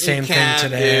don't do think the same you can, thing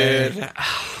today. dude.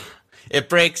 It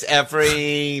breaks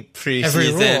every Every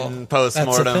preseason rule.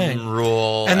 postmortem That's the thing.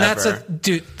 rule And ever. that's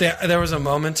dude. There was a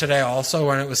moment today also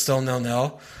when it was still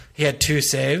 0-0. He had 2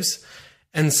 saves,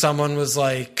 and someone was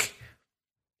like,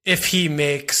 if he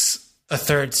makes a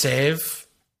third save,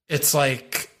 it's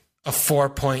like a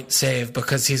 4-point save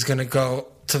because he's going to go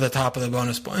to the top of the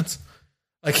bonus points.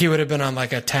 Like he would have been on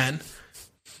like a 10.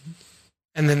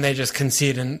 And then they just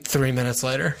concede in 3 minutes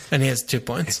later, and he has 2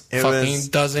 points. It Fucking was-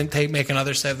 doesn't make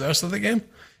another save the rest of the game.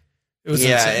 It was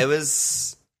Yeah, insane. it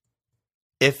was.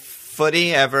 If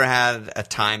Footy ever had a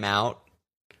timeout,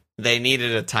 they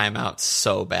needed a timeout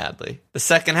so badly. The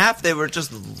second half, they were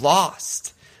just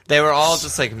lost. They were all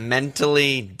just like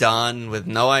mentally done with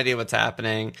no idea what's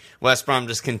happening. West Brom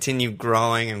just continued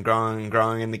growing and growing and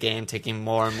growing in the game, taking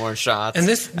more and more shots. And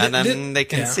then they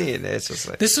concede. It's just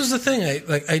like This was the thing.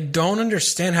 I don't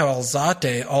understand how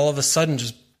Alzate all of a sudden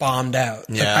just bombed out.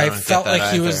 Like, I I don't felt get that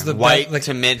like he was either. the White like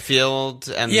to midfield,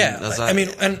 and yeah. Alzate- I mean,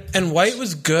 and White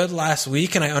was good last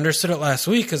week, and I understood it last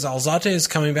week because Alzate is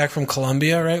coming back from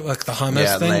Colombia, right? Like the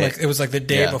hummus thing. late. Like it was like the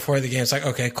day before the game. It's like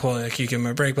okay, cool. Like you give him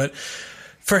a break, but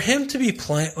for him to be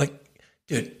playing, like,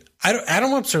 dude,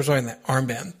 Adam Webster's wearing that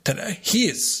armband today. He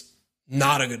is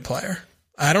not a good player.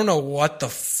 I don't know what the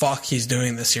fuck he's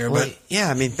doing this year, but yeah,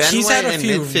 I mean, Ben he's White had a in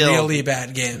few midfield really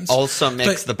bad games. also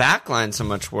makes But- the back line so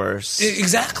much worse.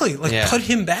 Exactly. Like, Yeah. put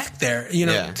him back there. You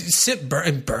know, Yeah.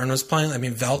 Byrne was playing. I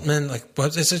mean, Veltman, like,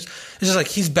 it's just like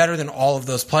he's better than all of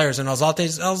those players. And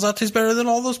Alzate's better than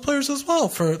all those players as well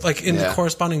for, like, in the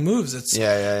corresponding moves. It's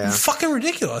fucking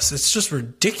ridiculous. It's just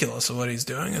ridiculous of what he's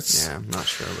doing. It's, Yeah, I'm not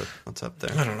sure what's up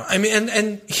there. I don't know. I mean,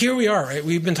 and here we are, right?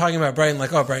 We've been talking about Brighton,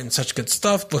 like, oh, Brighton's such good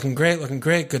stuff, looking great,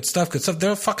 good stuff.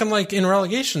 They're fucking like in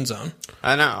relegation zone.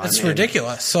 I know. It's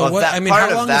ridiculous. So what? that- I mean, part how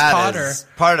of long is that Potter?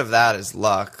 Part of that is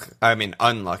luck. I mean,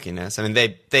 unluckiness. I mean,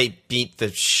 they beat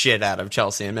the shit out of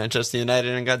Chelsea and Manchester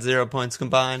United and got 0 points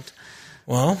combined.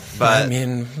 Well, But- I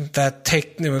mean,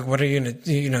 what are you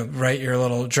going to, write your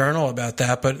little journal about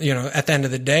that? But, at the end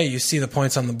of the day, you see the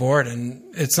points on the board and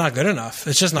it's not good enough.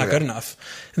 It's just not good enough.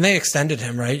 And they extended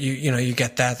him, right? You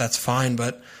get that. That's fine.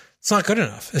 But it's not good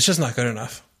enough. It's just not good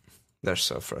enough. They're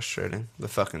so frustrating. The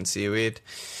fucking seaweed.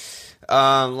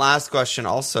 Last question,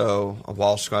 also a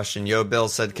Walsh question. Yo Bill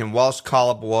said, can Walsh call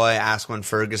up Woy, ask when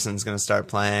Ferguson's going to start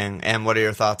playing? And what are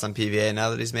your thoughts on PVA now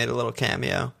that he's made a little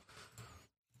cameo?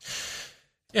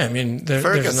 Yeah, I mean,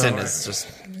 Ferguson there's is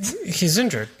just... he's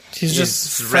injured. He's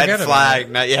just red forget flag.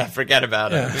 About it. No, forget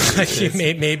about Yeah, it.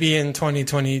 like maybe in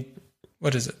 2020.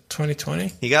 What is it?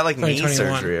 2020? He got like knee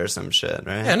 2021. surgery or some shit,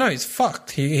 right? Yeah, no, he's fucked.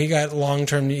 He got long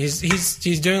term.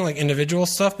 He's doing like individual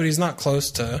stuff, but he's not close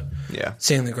to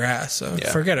seeing the grass. So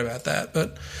forget about that.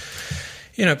 But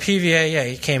PVA, yeah,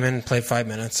 he came in, played 5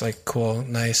 minutes, like cool,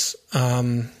 nice.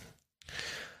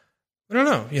 We don't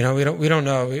know. We don't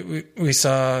know. We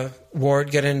saw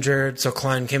Ward get injured, so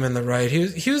Klein came in the right.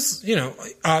 He was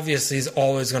obviously he's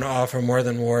always going to offer more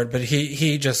than Ward, but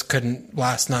he just couldn't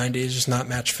last 90. He's just not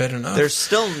match fit enough. There's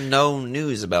still no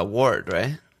news about Ward,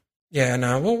 right? Yeah,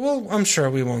 no. Well, I'm sure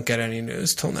we won't get any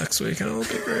news till next week, and it'll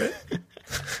be great.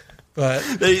 But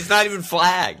he's not even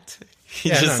flagged. He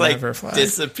just never flagged.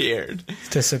 disappeared.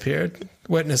 Disappeared.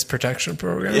 Witness protection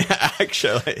program. Yeah,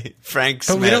 actually, Frank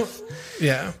But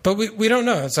Smith. we don't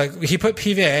know. It's like he put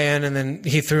PVA in, and then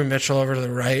he threw Mitchell over to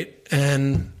the right,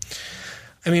 and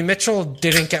I mean Mitchell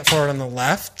didn't get forward on the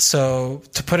left, so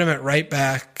to put him at right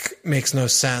back makes no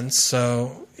sense.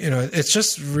 So it's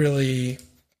just really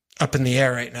up in the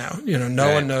air right now.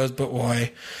 No one knows but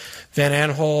Woy. Van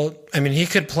Aanholt, I mean, he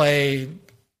could play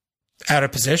out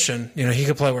of position. You know, he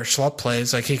could play where Schlupp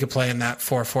plays. Like, he could play in that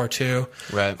 4-4-2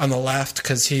 Right. on the left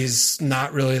because he's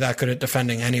not really that good at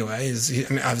defending anyway. I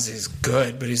mean, obviously he's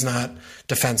good, but he's not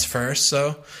defense first.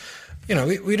 So, you know,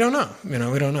 we don't know. You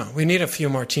know, we don't know. We need a few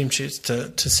more team sheets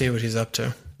to see what he's up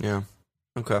to. Yeah.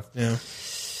 Okay. Yeah.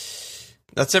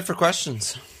 That's it for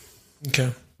questions.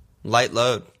 Okay. Light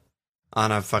load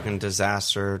on a fucking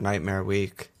disaster nightmare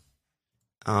week.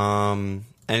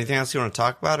 Anything else you want to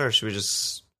talk about, or should we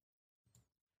just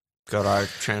go to our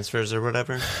transfers or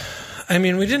whatever? I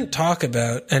mean, we didn't talk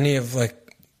about any of like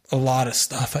a lot of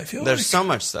stuff. I feel There's so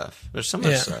much stuff. There's so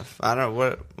much Yeah. stuff. I don't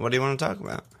know what do you want to talk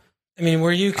about? I mean,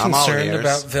 were you I'm all concerned ears.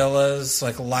 about Villa's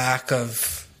like lack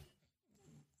of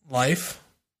life?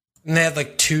 And they had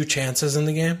like 2 chances in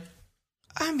the game.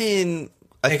 I mean,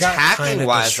 They got attacking kinda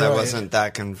wise, destroyed. I wasn't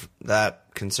that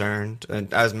concerned.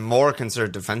 And I was more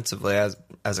concerned defensively as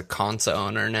a Konsa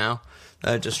owner now.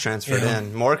 I just transferred Yeah.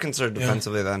 in. More concerned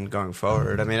defensively than going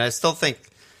forward. I mean, I still think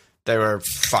they were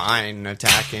fine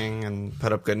attacking and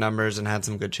put up good numbers and had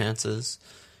some good chances.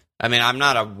 I mean, I'm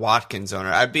not a Watkins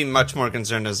owner. I'd be much more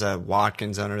concerned as a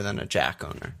Watkins owner than a Jack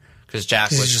owner. Because Jack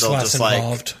He's was just still less just like...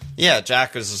 involved. Yeah,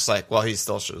 Jack was just like, well, he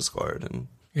still should have scored. And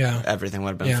Yeah, everything would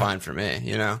have been Yeah. fine for me,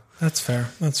 you know? that's fair.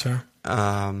 That's fair.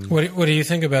 What do you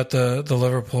think about the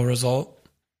Liverpool result?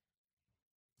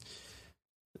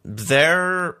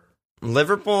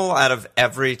 Liverpool, out of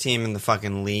every team in the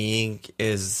fucking league,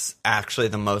 is actually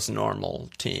the most normal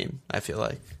team, I feel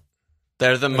like.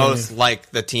 They're the most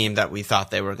like the team that we thought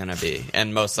they were going to be,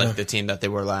 and most like the team that they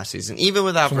were last season, even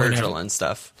without Virgil and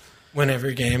stuff. Win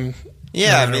every game.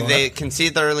 Yeah, no I matter mean, what. they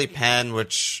concede the early pen,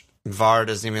 which VAR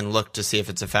doesn't even look to see if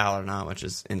it's a foul or not, which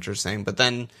is interesting. But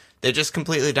then they just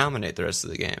completely dominate the rest of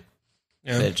the game.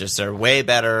 Yeah. They're way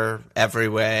better every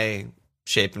way,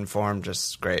 shape and form,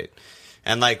 just great.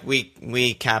 And like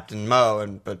we captain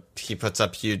Mo, but he puts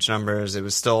up huge numbers. It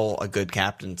was still a good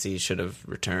captaincy. Should have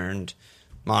returned.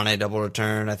 Mane double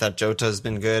return. I thought Jota's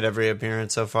been good every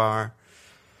appearance so far.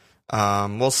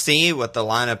 We'll see what the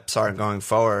lineups are going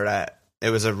forward.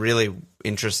 It was a really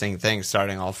interesting thing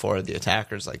starting all 4 of the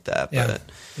attackers like that. Yeah. But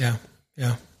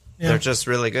Yeah. they're just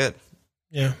really good.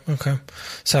 Yeah. Okay.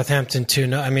 Southampton 2.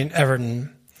 No, I mean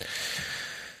Everton.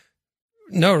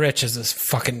 No Rich is this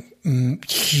fucking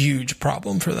huge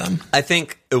problem for them. I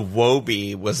think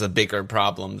Iwobi was a bigger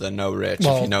problem than No Rich, if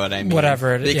Well, you know what I mean.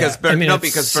 whatever it- Because yeah. I mean, it's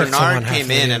because 6-1 Bernard half came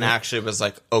the in game. and actually was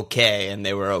like okay, and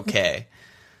they were okay.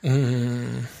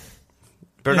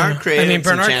 Bernard Yeah. created. I mean,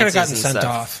 Bernard some could have gotten chances sent and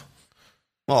stuff. off.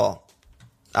 Well,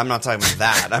 I'm not talking about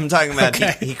that. I'm talking about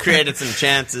Okay. he created some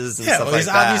chances and Yeah, stuff well, like he's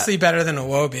that. obviously better than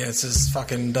Iwobi. It's just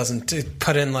fucking doesn't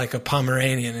put in like a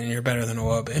Pomeranian and you're better than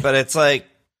Iwobi. But it's like,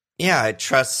 yeah, I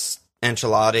trust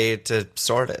Ancelotti to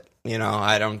sort it. You know,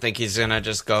 I don't think he's gonna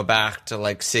just go back to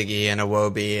like Siggy and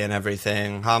Iwobi and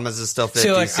everything. Hamas is still fit,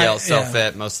 See, like, DCL still yeah.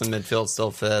 fit, most of the midfield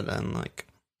still fit, and like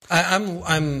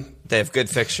I'm they have good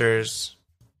fixtures.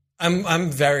 I'm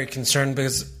very concerned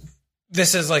because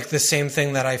this is like the same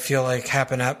thing that I feel like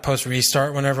happened at post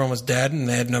restart when everyone was dead and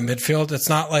they had no midfield. It's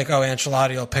not like, oh,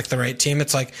 Ancelotti will pick the right team.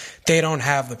 It's like they don't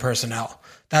have the personnel.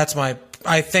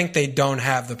 I think they don't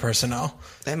have the personnel.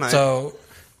 They might. So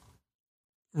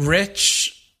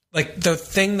Rich, like the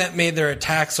thing that made their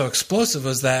attack so explosive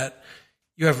was that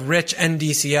you have Rich and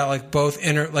DCL, like both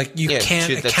you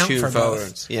can't account for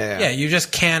forwards. both. Yeah. You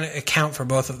just can't account for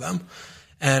both of them.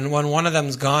 And when one of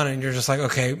them's gone and you're just like,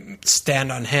 okay,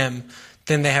 stand on him,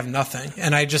 then they have nothing.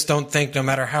 And I just don't think, no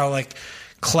matter how like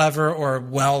clever or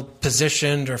well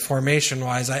positioned or formation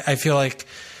wise, I feel like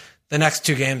the next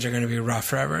 2 games are going to be rough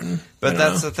for Everton. But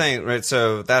that's the thing, right?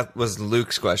 So that was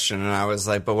Luke's question, and I was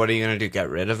like, but what are you going to do? Get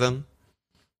rid of him?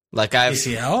 Like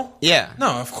DCL? Yeah. No,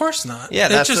 of course not. Yeah,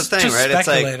 that's just, the thing, just right? It's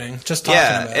speculating, like, just talking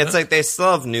about it's it. like they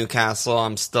still have Newcastle.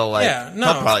 I'm still like, Yeah,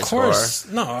 no, he'll probably of course.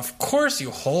 score. No, of course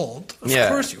you hold. Of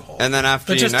course you hold. And then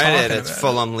after But just United, talking it's about it.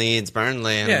 Fulham, Leeds,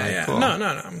 Burnley, and Yeah, like, yeah. cool.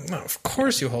 No. Of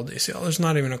course you hold DCL. There's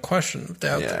not even a question of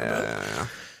doubt there about it. Yeah.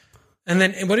 And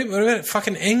then what about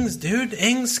fucking Ings, dude?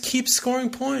 Ings keeps scoring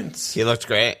points. He looked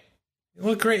great. He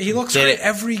looked great. He looks Did great it-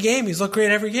 every game. He's looked great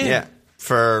every game. Yeah,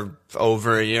 for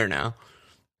over a year now.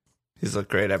 He's looked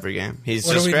great every game. He's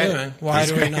What just are we great. doing? Why He's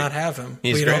do great. we not have him?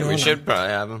 He's we great. don't We own should him. probably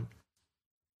have him.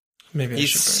 Maybe I He's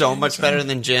should bring so Ings much in. better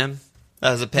than Jim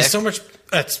as a pick. He's so much.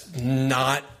 That's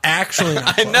not actually. Not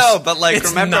I close. know, but like, It's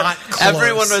remember, not close.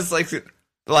 everyone was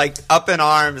like up in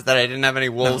arms that I didn't have any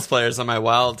Wolves players on my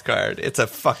wild card. It's a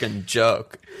fucking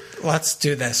joke. Let's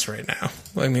do this right now.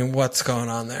 I mean, what's going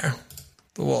on there?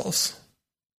 The Wolves.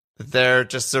 They're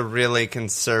just a really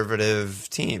conservative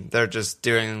team. They're just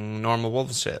doing normal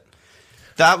Wolves shit.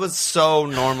 That was so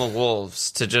normal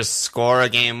Wolves to just score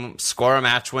a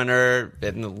match winner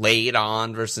late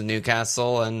on versus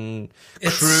Newcastle and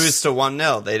cruise to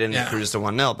 1-0. They didn't cruise to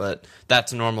 1-0, but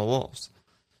that's normal Wolves.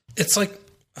 It's like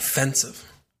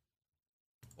offensive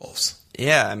Wolves.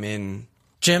 Yeah, I mean,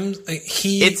 Jim,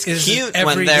 it's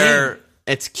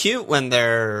cute when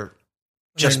they're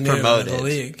just promoted the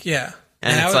league. Yeah.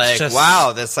 And now it's like,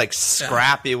 wow, this like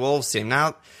scrappy Wolves team.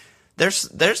 Now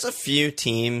there's a few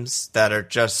teams that are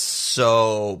just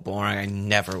so boring. I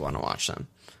never want to watch them.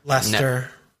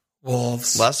 Leicester,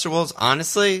 Wolves.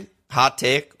 Honestly, hot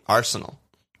take, Arsenal.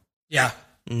 Yeah.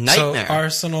 Nightmare. So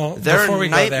Arsenal, they're before a we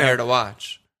nightmare go there, to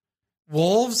watch.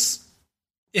 Wolves,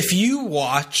 if you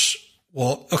watch,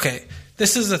 okay,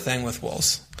 this is the thing with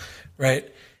Wolves, right?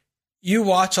 You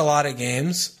watch a lot of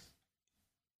games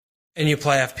and you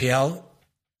play FPL,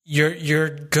 you're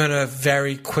gonna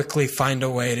very quickly find a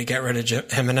way to get rid of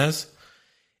Jimenez.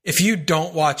 If you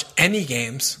don't watch any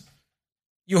games,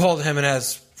 you hold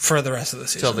Jimenez for the rest of the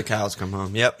season. Till the cows come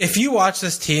home. Yep. If you watch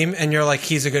this team and you're like,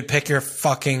 he's a good pick, you're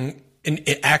fucking an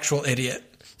actual idiot.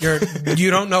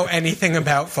 You don't know anything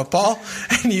about football,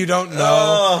 and you don't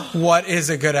know what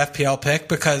is a good FPL pick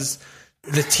because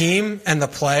the team and the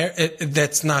player,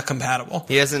 that's not compatible.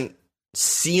 He has a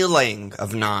ceiling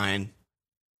of 9,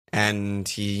 and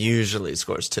he usually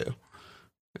scores 2.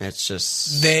 It's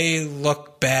just... They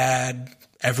look bad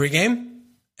every game,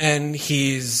 and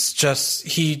he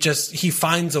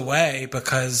finds a way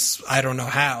because I don't know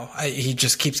how. He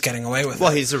just keeps getting away with it.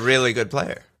 Well, he's a really good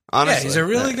player. Honestly, yeah, he's a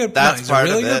really good. That's part of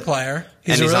it. He's a really good player.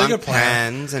 He's a really good player,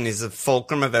 and he's a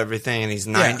fulcrum of everything, and he's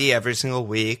 90 every single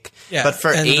week. Yeah. But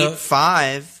for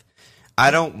 8.5,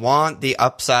 I don't want the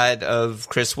upside of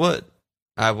Chris Wood.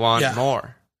 I want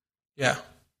more. Yeah.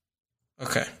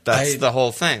 Okay. That's the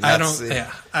whole thing.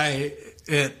 Yeah.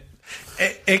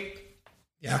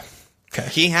 Okay.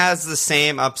 He has the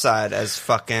same upside as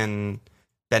fucking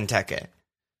Benteke.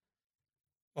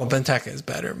 Well, Benteke is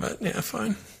better, but yeah,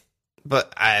 fine.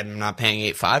 But I'm not paying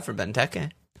 8.5 for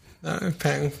Benteke. No, I'm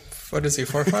paying, what is he,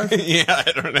 4.5? Yeah,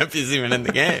 I don't know if he's even in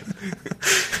the game.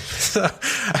 So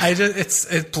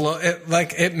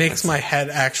it makes my head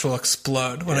actually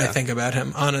explode when I think about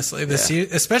him, honestly,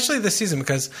 especially this season,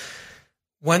 because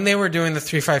when they were doing the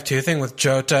 3-5-2 thing with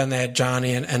Jota and they had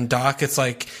Johnny and Doc, it's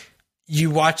like you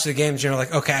watch the games and you're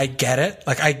like, okay, I get it.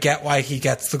 Like, I get why he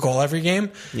gets the goal every game.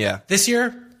 Yeah. This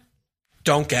year,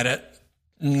 don't get it.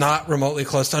 Not remotely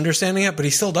close to understanding it, but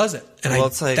he still does it. And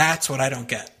that's what I don't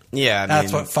get. Yeah,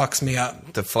 that's what fucks me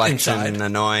up. Deflection, inside.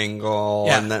 Annoying goal.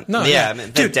 Yeah. And I mean,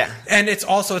 dude, and it's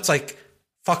like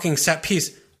fucking set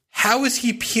piece. How is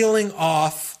he peeling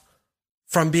off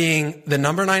from being the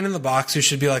number 9 in the box, who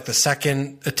should be like the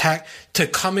second attack, to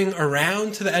coming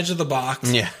around to the edge of the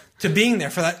box? Yeah. To being there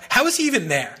for that. How is he even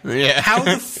there? Yeah. How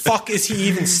the fuck is he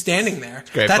even standing there?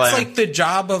 That's player. like the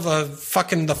job of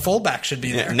the fullback should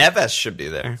be there. Neves should be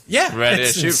there. Yeah. Ready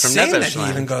it's to shoot from insane Neves that he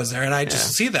even goes there. And I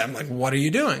just see that. I'm like, what are you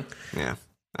doing? Yeah.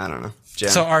 I don't know.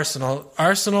 So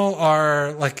Arsenal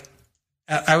are like,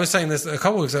 I was saying this a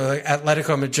couple weeks ago, like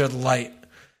Atletico Madrid light.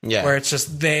 Yeah. Where it's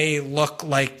just, they look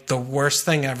like the worst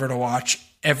thing ever to watch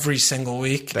every single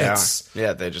week. They just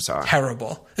are.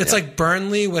 Terrible. It's like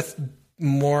Burnley with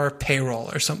more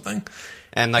payroll or something,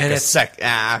 and like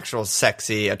actual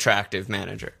sexy, attractive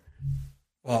manager.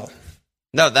 Well,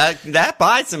 no, that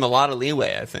buys him a lot of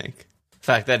leeway. I think the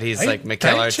fact that he's like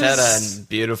Mikel Arteta and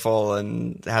beautiful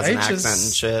and has an accent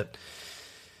and shit.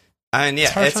 I mean,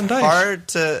 yeah, it's hard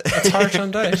to. It's harsh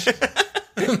on Dyche.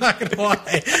 I'm not gonna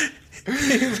lie.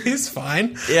 He's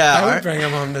fine. Yeah, I would bring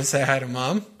him home to say hi to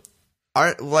mom.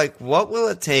 What will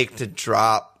it take to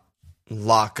drop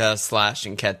Laka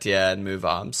 / Nketiah and move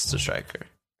Obbs to striker?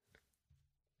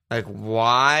 Like,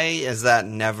 why is that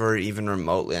never even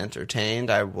remotely entertained?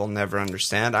 I will never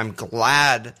understand. I'm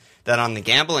glad that on the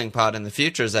gambling pod in the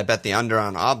futures, I bet the under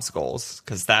on Obbs goals,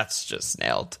 because that's just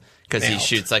nailed. Because he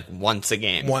shoots like once a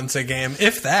game. Once a game,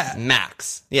 if that.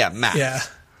 Max. Yeah, max. Yeah.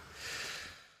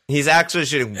 He's actually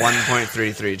shooting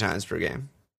 1.33 times per game.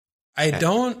 I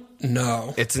don't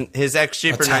know. It's his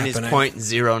XG per 90 is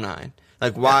 0.09.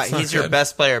 Like, why? He's your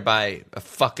best player by a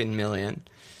fucking million.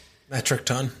 Metric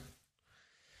ton.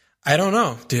 I don't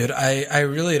know, dude. I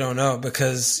really don't know,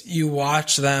 because you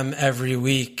watch them every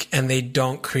week and they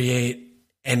don't create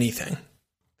anything.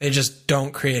 They just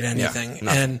don't create anything.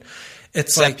 Yeah, and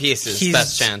it's set like pieces,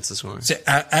 best chances for him.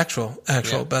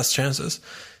 Actual best chances.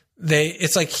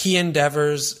 It's like he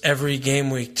endeavors every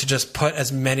game week to just put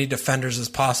as many defenders as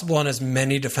possible and as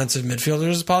many defensive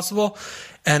midfielders as possible.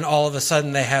 And all of a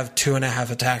sudden they have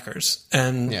 2.5 attackers,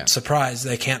 and surprise,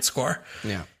 they can't score.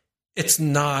 Yeah. It's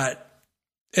not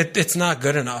it's not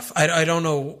good enough. I don't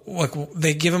know. Like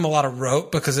they give him a lot of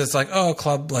rope because it's like, oh,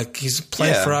 club, like he's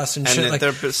played for us and shit. Like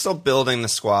they're still building the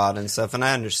squad and stuff, and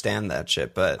I understand that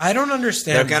shit. But I don't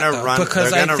understand. They're gonna run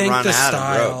because I think the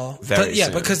style.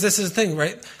 Soon. Because this is the thing,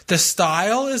 right? The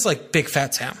style is like Big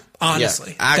Fat Sam.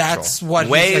 Honestly, that's what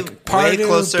way he's like. Pardew, way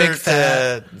closer Big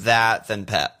Fat. to that than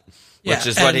Pep, which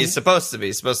is what he's supposed to be.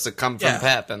 He's supposed to come from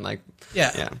Pep and like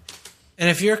yeah. And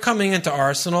if you're coming into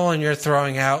Arsenal and you're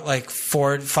throwing out like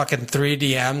 3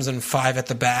 DMs and 5 at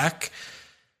the back,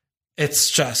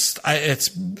 it's just it's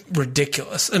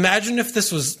ridiculous. Imagine if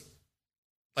this was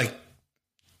like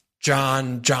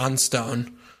John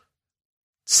Johnstone,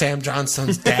 Sam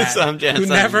Johnstone's dad, who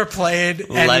never played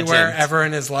anywhere ever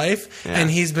in his life, and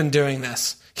he's been doing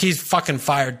this. He's fucking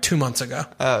fired 2 months ago.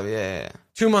 Oh, yeah.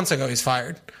 2 months ago he's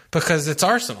fired because it's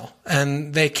Arsenal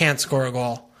and they can't score a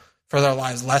goal for their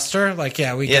lives. Leicester, like,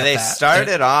 we get that. They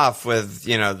started off with,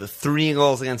 the 3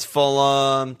 goals against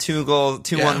Fulham,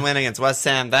 2-1 win against West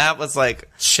Ham. That was like,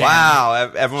 sham.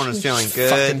 Wow, everyone was feeling good.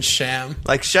 Fucking sham.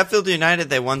 Like Sheffield United,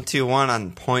 they won 2-1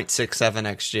 on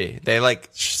 0.67 XG.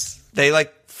 They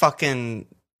fucking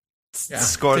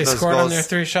scored those goals. On their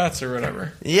 3 shots or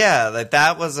whatever. Yeah, like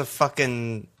that was a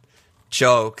fucking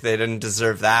joke. They didn't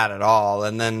deserve that at all.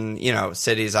 And then,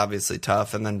 City's obviously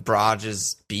tough. And then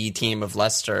Brog's B team of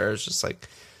Leicester is just like,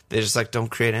 they just like don't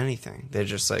create anything. They're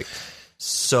just like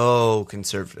so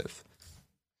conservative.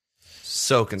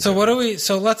 So conservative.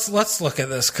 So let's look at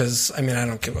this because I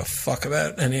don't give a fuck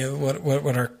about any of what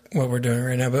we're doing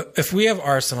right now. But if we have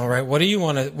Arsenal, right, what do you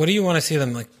want to see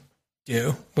them like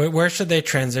do? Where should they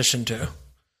transition to?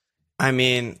 I'm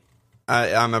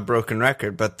a broken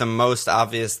record, but the most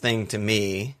obvious thing to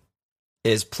me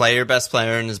is play your best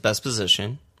player in his best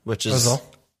position, which is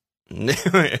which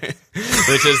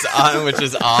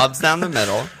is Obbs down the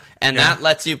middle, and that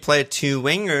lets you play 2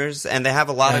 wingers, and they have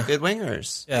a lot of good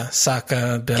wingers. Yeah,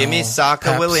 Saka, Bill, give me Saka,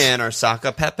 Peps. Willian, or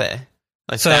Saka, Pepe.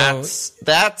 Like so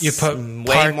that's you put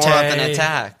way more of an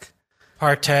attack.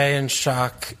 Partey and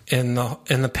Shock in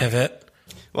the pivot.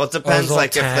 Well, it depends. Ozil,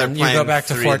 if they're playing, you go back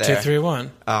to 4-2-3-1.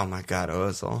 Oh my God,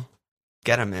 Ozil,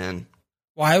 get him in.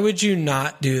 Why would you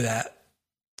not do that?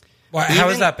 Why? How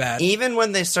is that bad? Even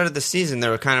when they started the season, they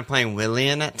were kind of playing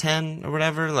Willian at 10 or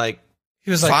whatever. Like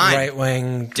he was like right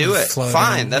wing. Do it. Floating.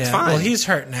 Fine. That's fine. Well, he's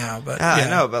hurt now, but I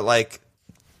know. But like,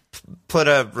 put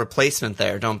a replacement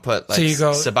there. Don't put like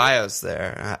Ceballos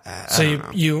there. So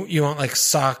you want like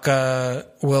Saka,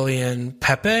 Willian,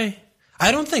 Pepe?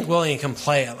 I don't think Willian can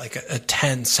play at like a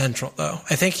 10 central though.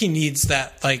 I think he needs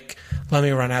that like let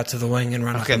me run out to the wing and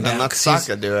run up and down. Okay, then let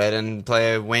Saka do it and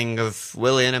play a wing of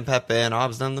Willian and Pepe and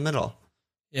Obbs down the middle.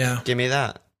 Yeah. Give me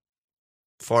that.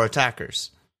 4 attackers.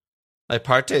 Like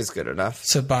Partey's good enough.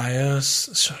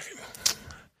 Ceballos.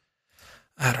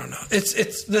 I don't know.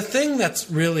 It's the thing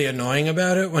that's really annoying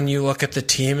about it when you look at the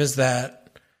team is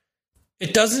that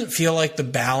it doesn't feel like the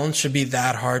balance should be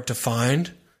that hard to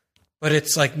find. But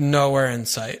it's like nowhere in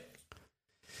sight.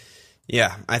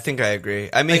 Yeah, I think I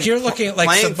agree. Like you're looking at like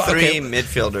playing 3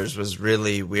 midfielders was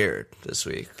really weird this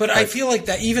week. But I feel like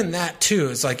that even that too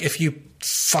is like if you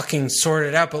fucking sort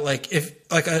it out. But like if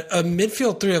like a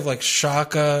midfield 3 of like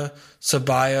Xhaka,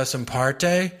 Ceballos, and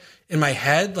Partey in my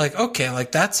head, like okay,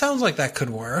 like that sounds like that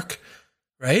could work,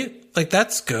 right? Like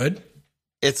that's good.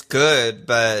 It's good,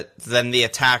 but then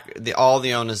all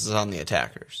the onus is on the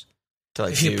attackers.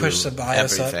 If you push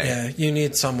Ceballos up, you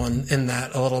need someone in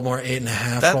that a little more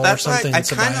 8.5 role or something. I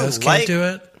kind of can't do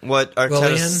it. What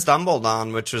Arteta stumbled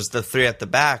on, which was the 3 at the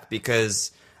back,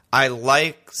 because I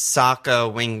like Saka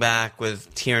wing back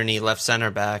with Tierney left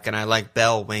center back, and I like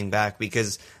Bell wing back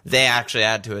because they actually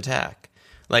add to attack.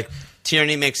 Like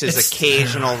Tierney makes his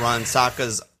occasional run,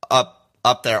 Saka's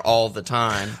up there all the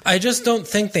time. I just don't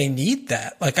think they need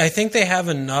that. Like, I think they have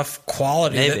enough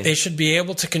quality that they should be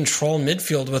able to control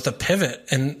midfield with a pivot,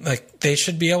 and like they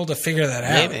should be able to figure that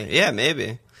out.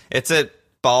 Maybe. It's a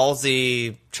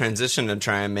ballsy transition to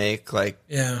try and make, like,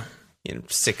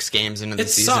 6 games into the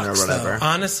season or whatever. Though.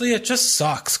 Honestly, it just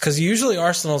sucks because usually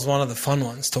Arsenal is one of the fun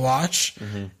ones to watch,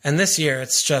 and this year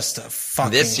it's just a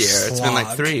fucking. This year, slog. It's been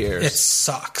like 3 years. It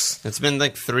sucks. It's been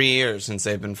like 3 years since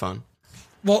they've been fun.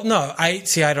 Well, no, I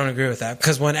don't agree with that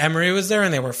because when Emery was there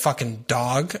and they were fucking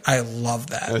dog, I love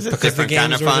that because the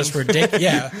games were just ridiculous.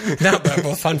 Yeah, no, but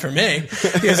well, fun for me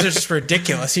because they're just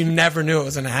ridiculous. You never knew it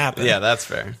was going to happen. Yeah, that's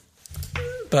fair.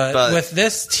 But with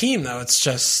this team, though, it's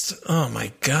just oh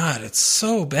my god, it's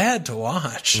so bad to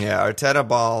watch. Yeah, Arteta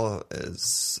ball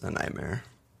is a nightmare,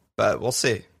 but we'll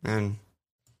see, and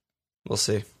we'll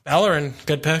see. Bellerin,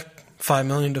 good pick, $5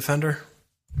 million defender.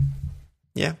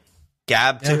 Yeah.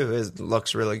 Gab too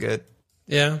looks really good.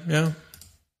 Yeah.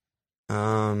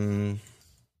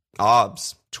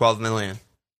 Obbs, 12 million.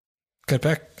 Good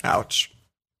pick. Ouch.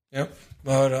 Yep.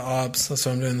 Low to Obbs. That's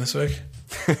what I'm doing this week.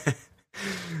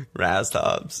 Raz to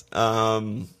Obbs. All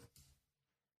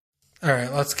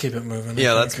right, let's keep it moving.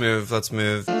 Yeah, let's move.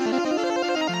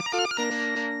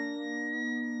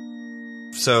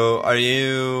 So are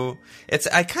you...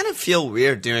 I kind of feel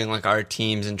weird doing like our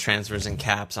teams and transfers and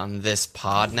caps on this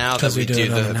pod now that we do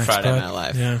the Friday Night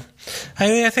Live. Yeah.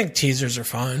 I think teasers are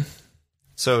fine.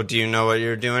 So do you know what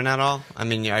you're doing at all? I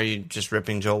mean, are you just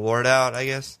ripping Joel Ward out, I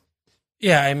guess?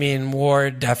 Yeah, I mean,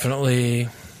 Ward definitely...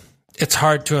 It's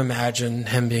hard to imagine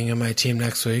him being in my team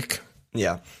next week.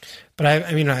 Yeah. But I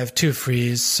have 2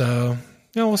 frees, so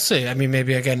we'll see. I mean,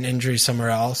 maybe I get an injury somewhere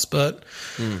else, but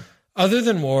other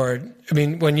than Ward, I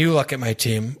mean, when you look at my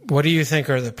team, what do you think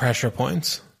are the pressure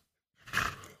points?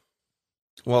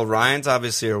 Well, Ryan's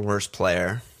obviously your worst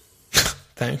player.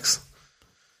 Thanks.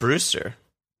 Brewster.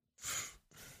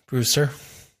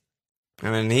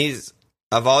 I mean, he's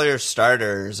of all your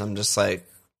starters, I'm just like,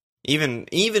 even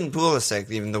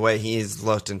Pulisic, even the way he's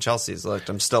looked and Chelsea's looked,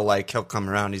 I'm still like, he'll come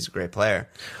around. He's a great player.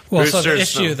 Well, so the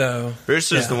issue though,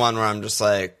 Brewster's the one where I'm just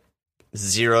like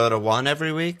 0 to 1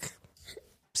 every week.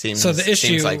 So the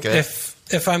issue, like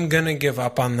if I'm gonna give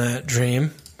up on that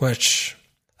dream, which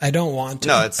I don't want to.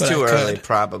 No, it's too early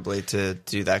probably to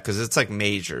do that because it's like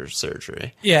major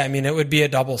surgery. Yeah, I mean, it would be a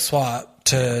double swap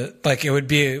to like, it would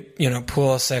be,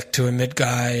 Pulisic to a mid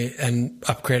guy and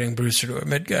upgrading Brewster to a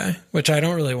mid guy, which I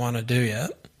don't really want to do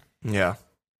yet. Yeah.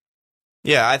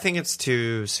 Yeah, I think it's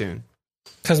too soon.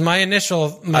 Because my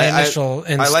initial instinct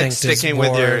I like sticking is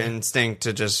with your instinct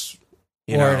to just,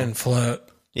 Ward and float.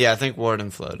 Yeah, I think Ward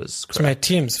and float is correct. So my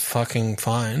team's fucking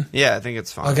fine. Yeah, I think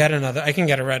it's fine. I'll get I can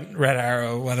get a red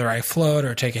arrow whether I float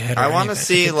or take a hit. I want to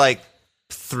see like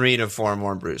 3 to 4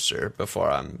 more Brewster before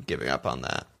I'm giving up on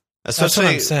that. Especially,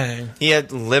 that's what I'm saying. He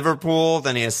had Liverpool,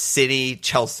 then he has City,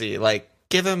 Chelsea. Like,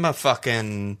 give him a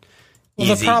fucking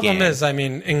easy the problem game. is, I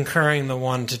mean, incurring the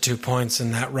 1 to 2 points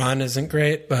in that run isn't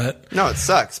great, but... No, it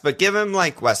sucks. But give him,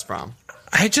 like, West Brom.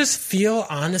 I just feel,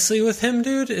 honestly, with him,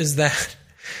 dude, is that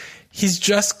he's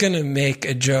just going to make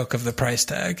a joke of the price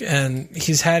tag. And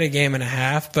he's had a game and a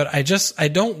half, but I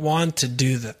don't want to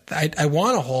do that. I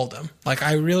want to hold him. Like,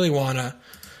 I really want to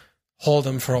hold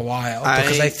him for a while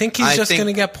because I think he's just going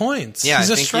to get points. Yeah, he's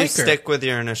I a think striker. You stick with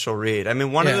your initial read. I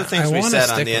mean, one of the things we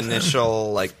said on the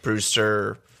initial like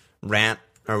Brewster rant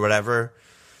or whatever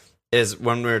is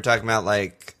when we were talking about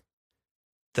like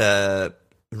the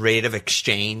rate of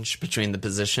exchange between the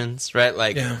positions, right?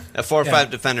 Like a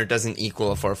 4-5 defender doesn't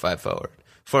equal a 4-5 forward.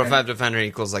 4-5 defender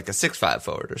equals like a 6-5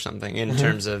 forward or something in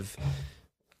terms of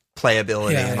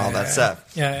playability and all that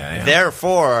stuff. Yeah.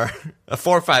 Therefore, a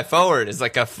 4-5 forward is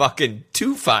like a fucking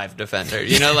 2-5 defender.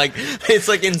 Like it's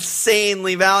like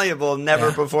insanely valuable,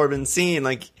 never before been seen.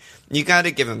 Like you got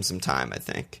to give him some time. I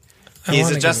think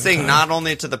he's adjusting not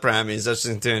only to the Prem, he's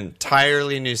adjusting to an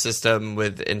entirely new system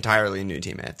with entirely new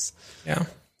teammates. Yeah.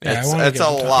 It's a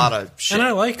lot of shit. And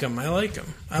I like him.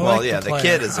 The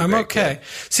kid is a I'm great okay.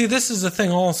 kid. See, this is the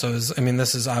thing also is, I mean,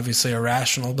 this is obviously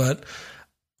irrational, but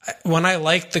when I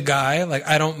like the guy, like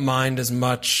I don't mind as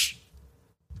much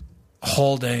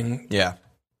holding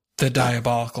the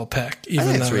diabolical pick, even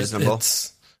though it's reasonable.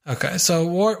 Okay, so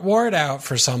Ward out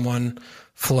for someone,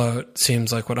 float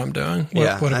seems like what I'm doing.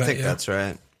 What about I think you? that's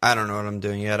right. I don't know what I'm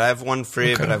doing yet. I have 1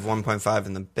 free, but I have 1.5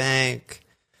 in the bank.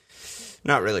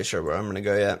 Not really sure where I'm going to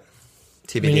go yet.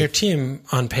 TBD. I mean, your team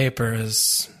on paper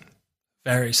is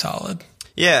very solid.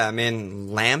 Yeah, I mean,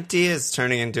 Lamptey is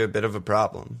turning into a bit of a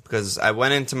problem because I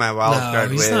went into my wild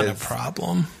card with... he's not a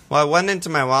problem. Well, I went into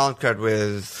my wild card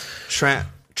with Trent,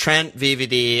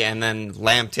 VVD, and then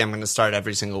Lamptey I'm going to start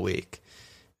every single week.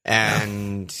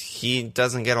 And he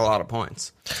doesn't get a lot of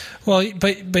points. Well,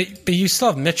 but you still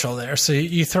have Mitchell there, so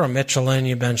you throw Mitchell in,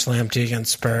 you bench Lamptey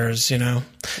against Spurs, Yeah.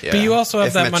 But you also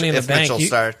have that money in the bank. If Mitchell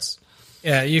starts.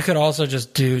 Yeah, you could also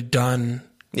just do Dunn.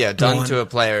 Yeah, Dunn to a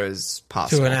player is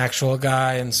possible. To an actual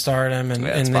guy and start him,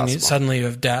 and then suddenly you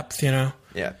have depth, Yeah,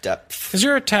 depth. Because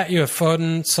you have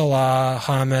Foden, Salah,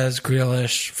 James,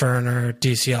 Grealish, Werner,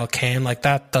 DCL, Kane. Like,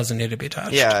 that doesn't need to be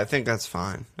touched. Yeah, I think that's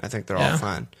fine. I think they're all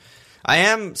fine. I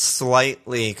am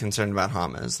slightly concerned about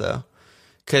James, though,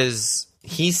 because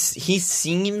he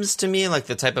seems to me like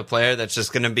the type of player that's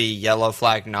just going to be yellow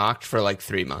flag knocked for like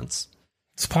 3 months.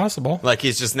 It's possible. Like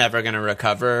he's just never going to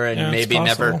recover and maybe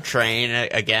never train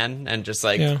again and just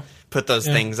like put those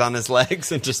things on his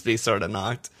legs and just be sort of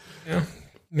knocked. Yeah.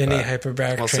 Mini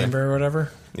hyperbaric chamber or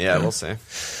whatever. Yeah, we'll see.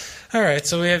 All right,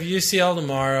 so we have UCL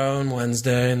tomorrow and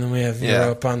Wednesday, and then we have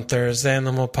Europe on Thursday, and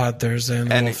then we'll pod Thursday, and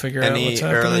then we'll figure out what's happening.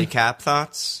 Any early cap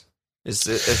thoughts? Is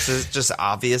it just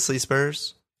obviously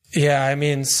Spurs? Yeah, I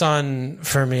mean, Son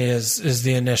for me is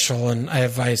the initial, and I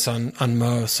have Vice on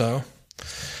Mo, so.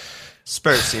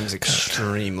 Spurs seems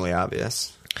extremely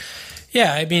obvious.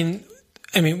 Yeah, I mean,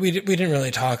 we didn't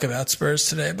really talk about Spurs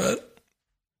today, but.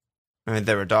 I mean,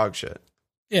 they were dog shit.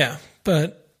 Yeah,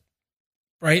 but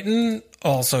Brighton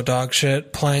also dog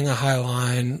shit, playing a high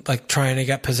line, like trying to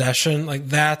get possession. Like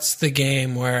that's the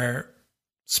game where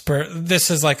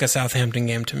this is like a Southampton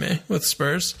game to me with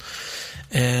Spurs.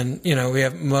 And, you know, we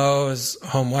have Mo's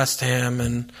home West Ham,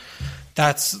 and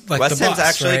that's like West the bus, Ham's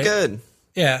actually right? good.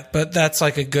 Yeah, but that's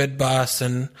like a good bus.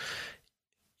 And,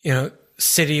 you know,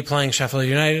 City playing Sheffield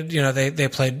United, you know, they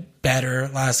played better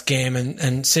last game,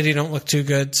 and City don't look too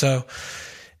good. So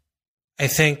I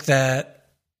think that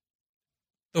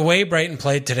the way Brighton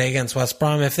played today against West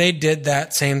Brom, if they did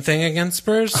that same thing against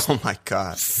Spurs, oh my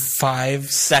God, 5-1.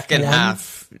 Second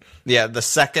half. Yeah, the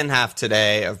second half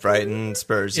today of Brighton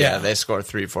Spurs, they scored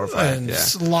 3, 4, 5. And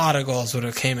a lot of goals would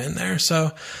have came in there.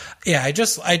 So, yeah, I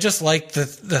just like the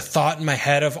thought in my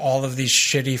head of all of these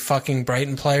shitty fucking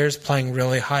Brighton players playing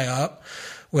really high up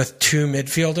with 2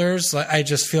 midfielders. I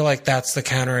just feel like that's the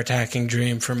counterattacking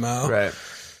dream for Mo. Right.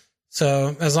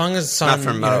 So as long as Son, not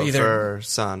for Mo, either for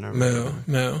Son or Moo.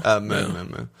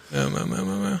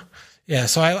 Yeah,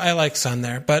 so I like Son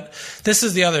there. But this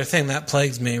is the other thing that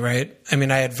plagues me, right? I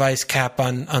mean, I had Vice cap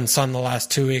on Son the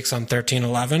last 2 weeks on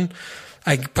 13-11.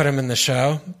 I put him in the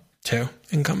show, 2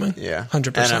 incoming. Yeah.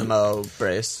 100%. And a Mo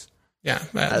brace. Yeah,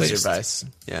 as your Vice.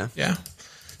 Yeah. Yeah.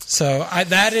 So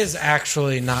that is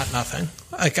actually not nothing.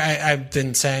 Like I've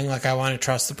been saying, like I want to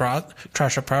trust the process.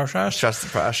 Trust the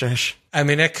process. I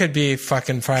mean, it could be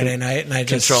fucking Friday night, and I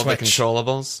just control switch. The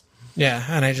controllables. Yeah,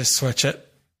 and I just switch it.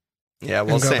 Yeah,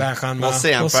 we'll see. Go back on we'll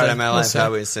see on Friday Night Live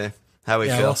how we feel.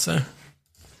 We'll see. What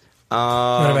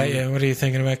about you? What are you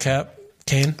thinking about Cap?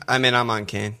 Kane? I mean, I'm on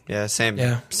Kane. Yeah,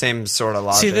 same sort of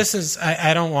logic. See, this is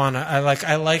I don't want to.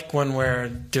 I like when we're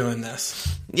doing this.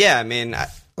 Yeah, I mean,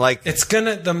 it's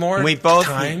gonna the more we both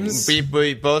times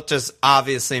we both just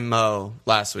obviously Mo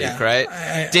last week, right?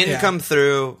 Didn't come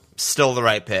through. Still the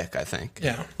right pick, I think.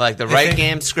 Yeah, like the right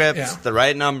game script, the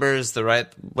right numbers, the right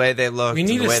way they looked, we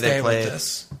need the way to stay they played. With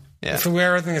this. Yeah. If we were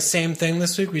everything the same thing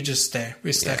this week, we just stay.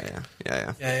 We stick.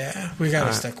 Yeah. We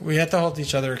gotta stick. We have to hold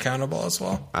each other accountable as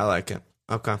well. I like it.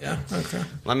 Okay. Yeah. Okay.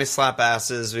 Let me slap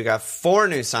asses. We got 4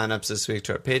 new signups this week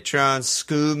to our Patreon: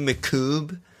 Scoob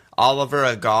McCoob, Oliver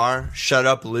Agar, Shut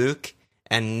Up Luke,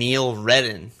 and Neil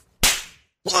Redden.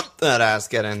 Let that ass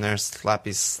get in there.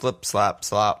 Slappy slip slap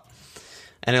slop.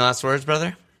 Any last words,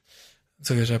 brother?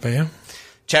 That's a good job by you.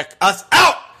 Check us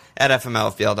out at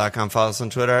FMLFPL.com. Follow us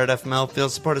on Twitter at FMLFPL.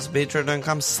 Support us at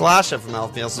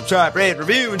Patreon.com/FMLFPL. Subscribe, rate,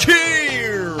 review, and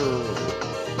cheers!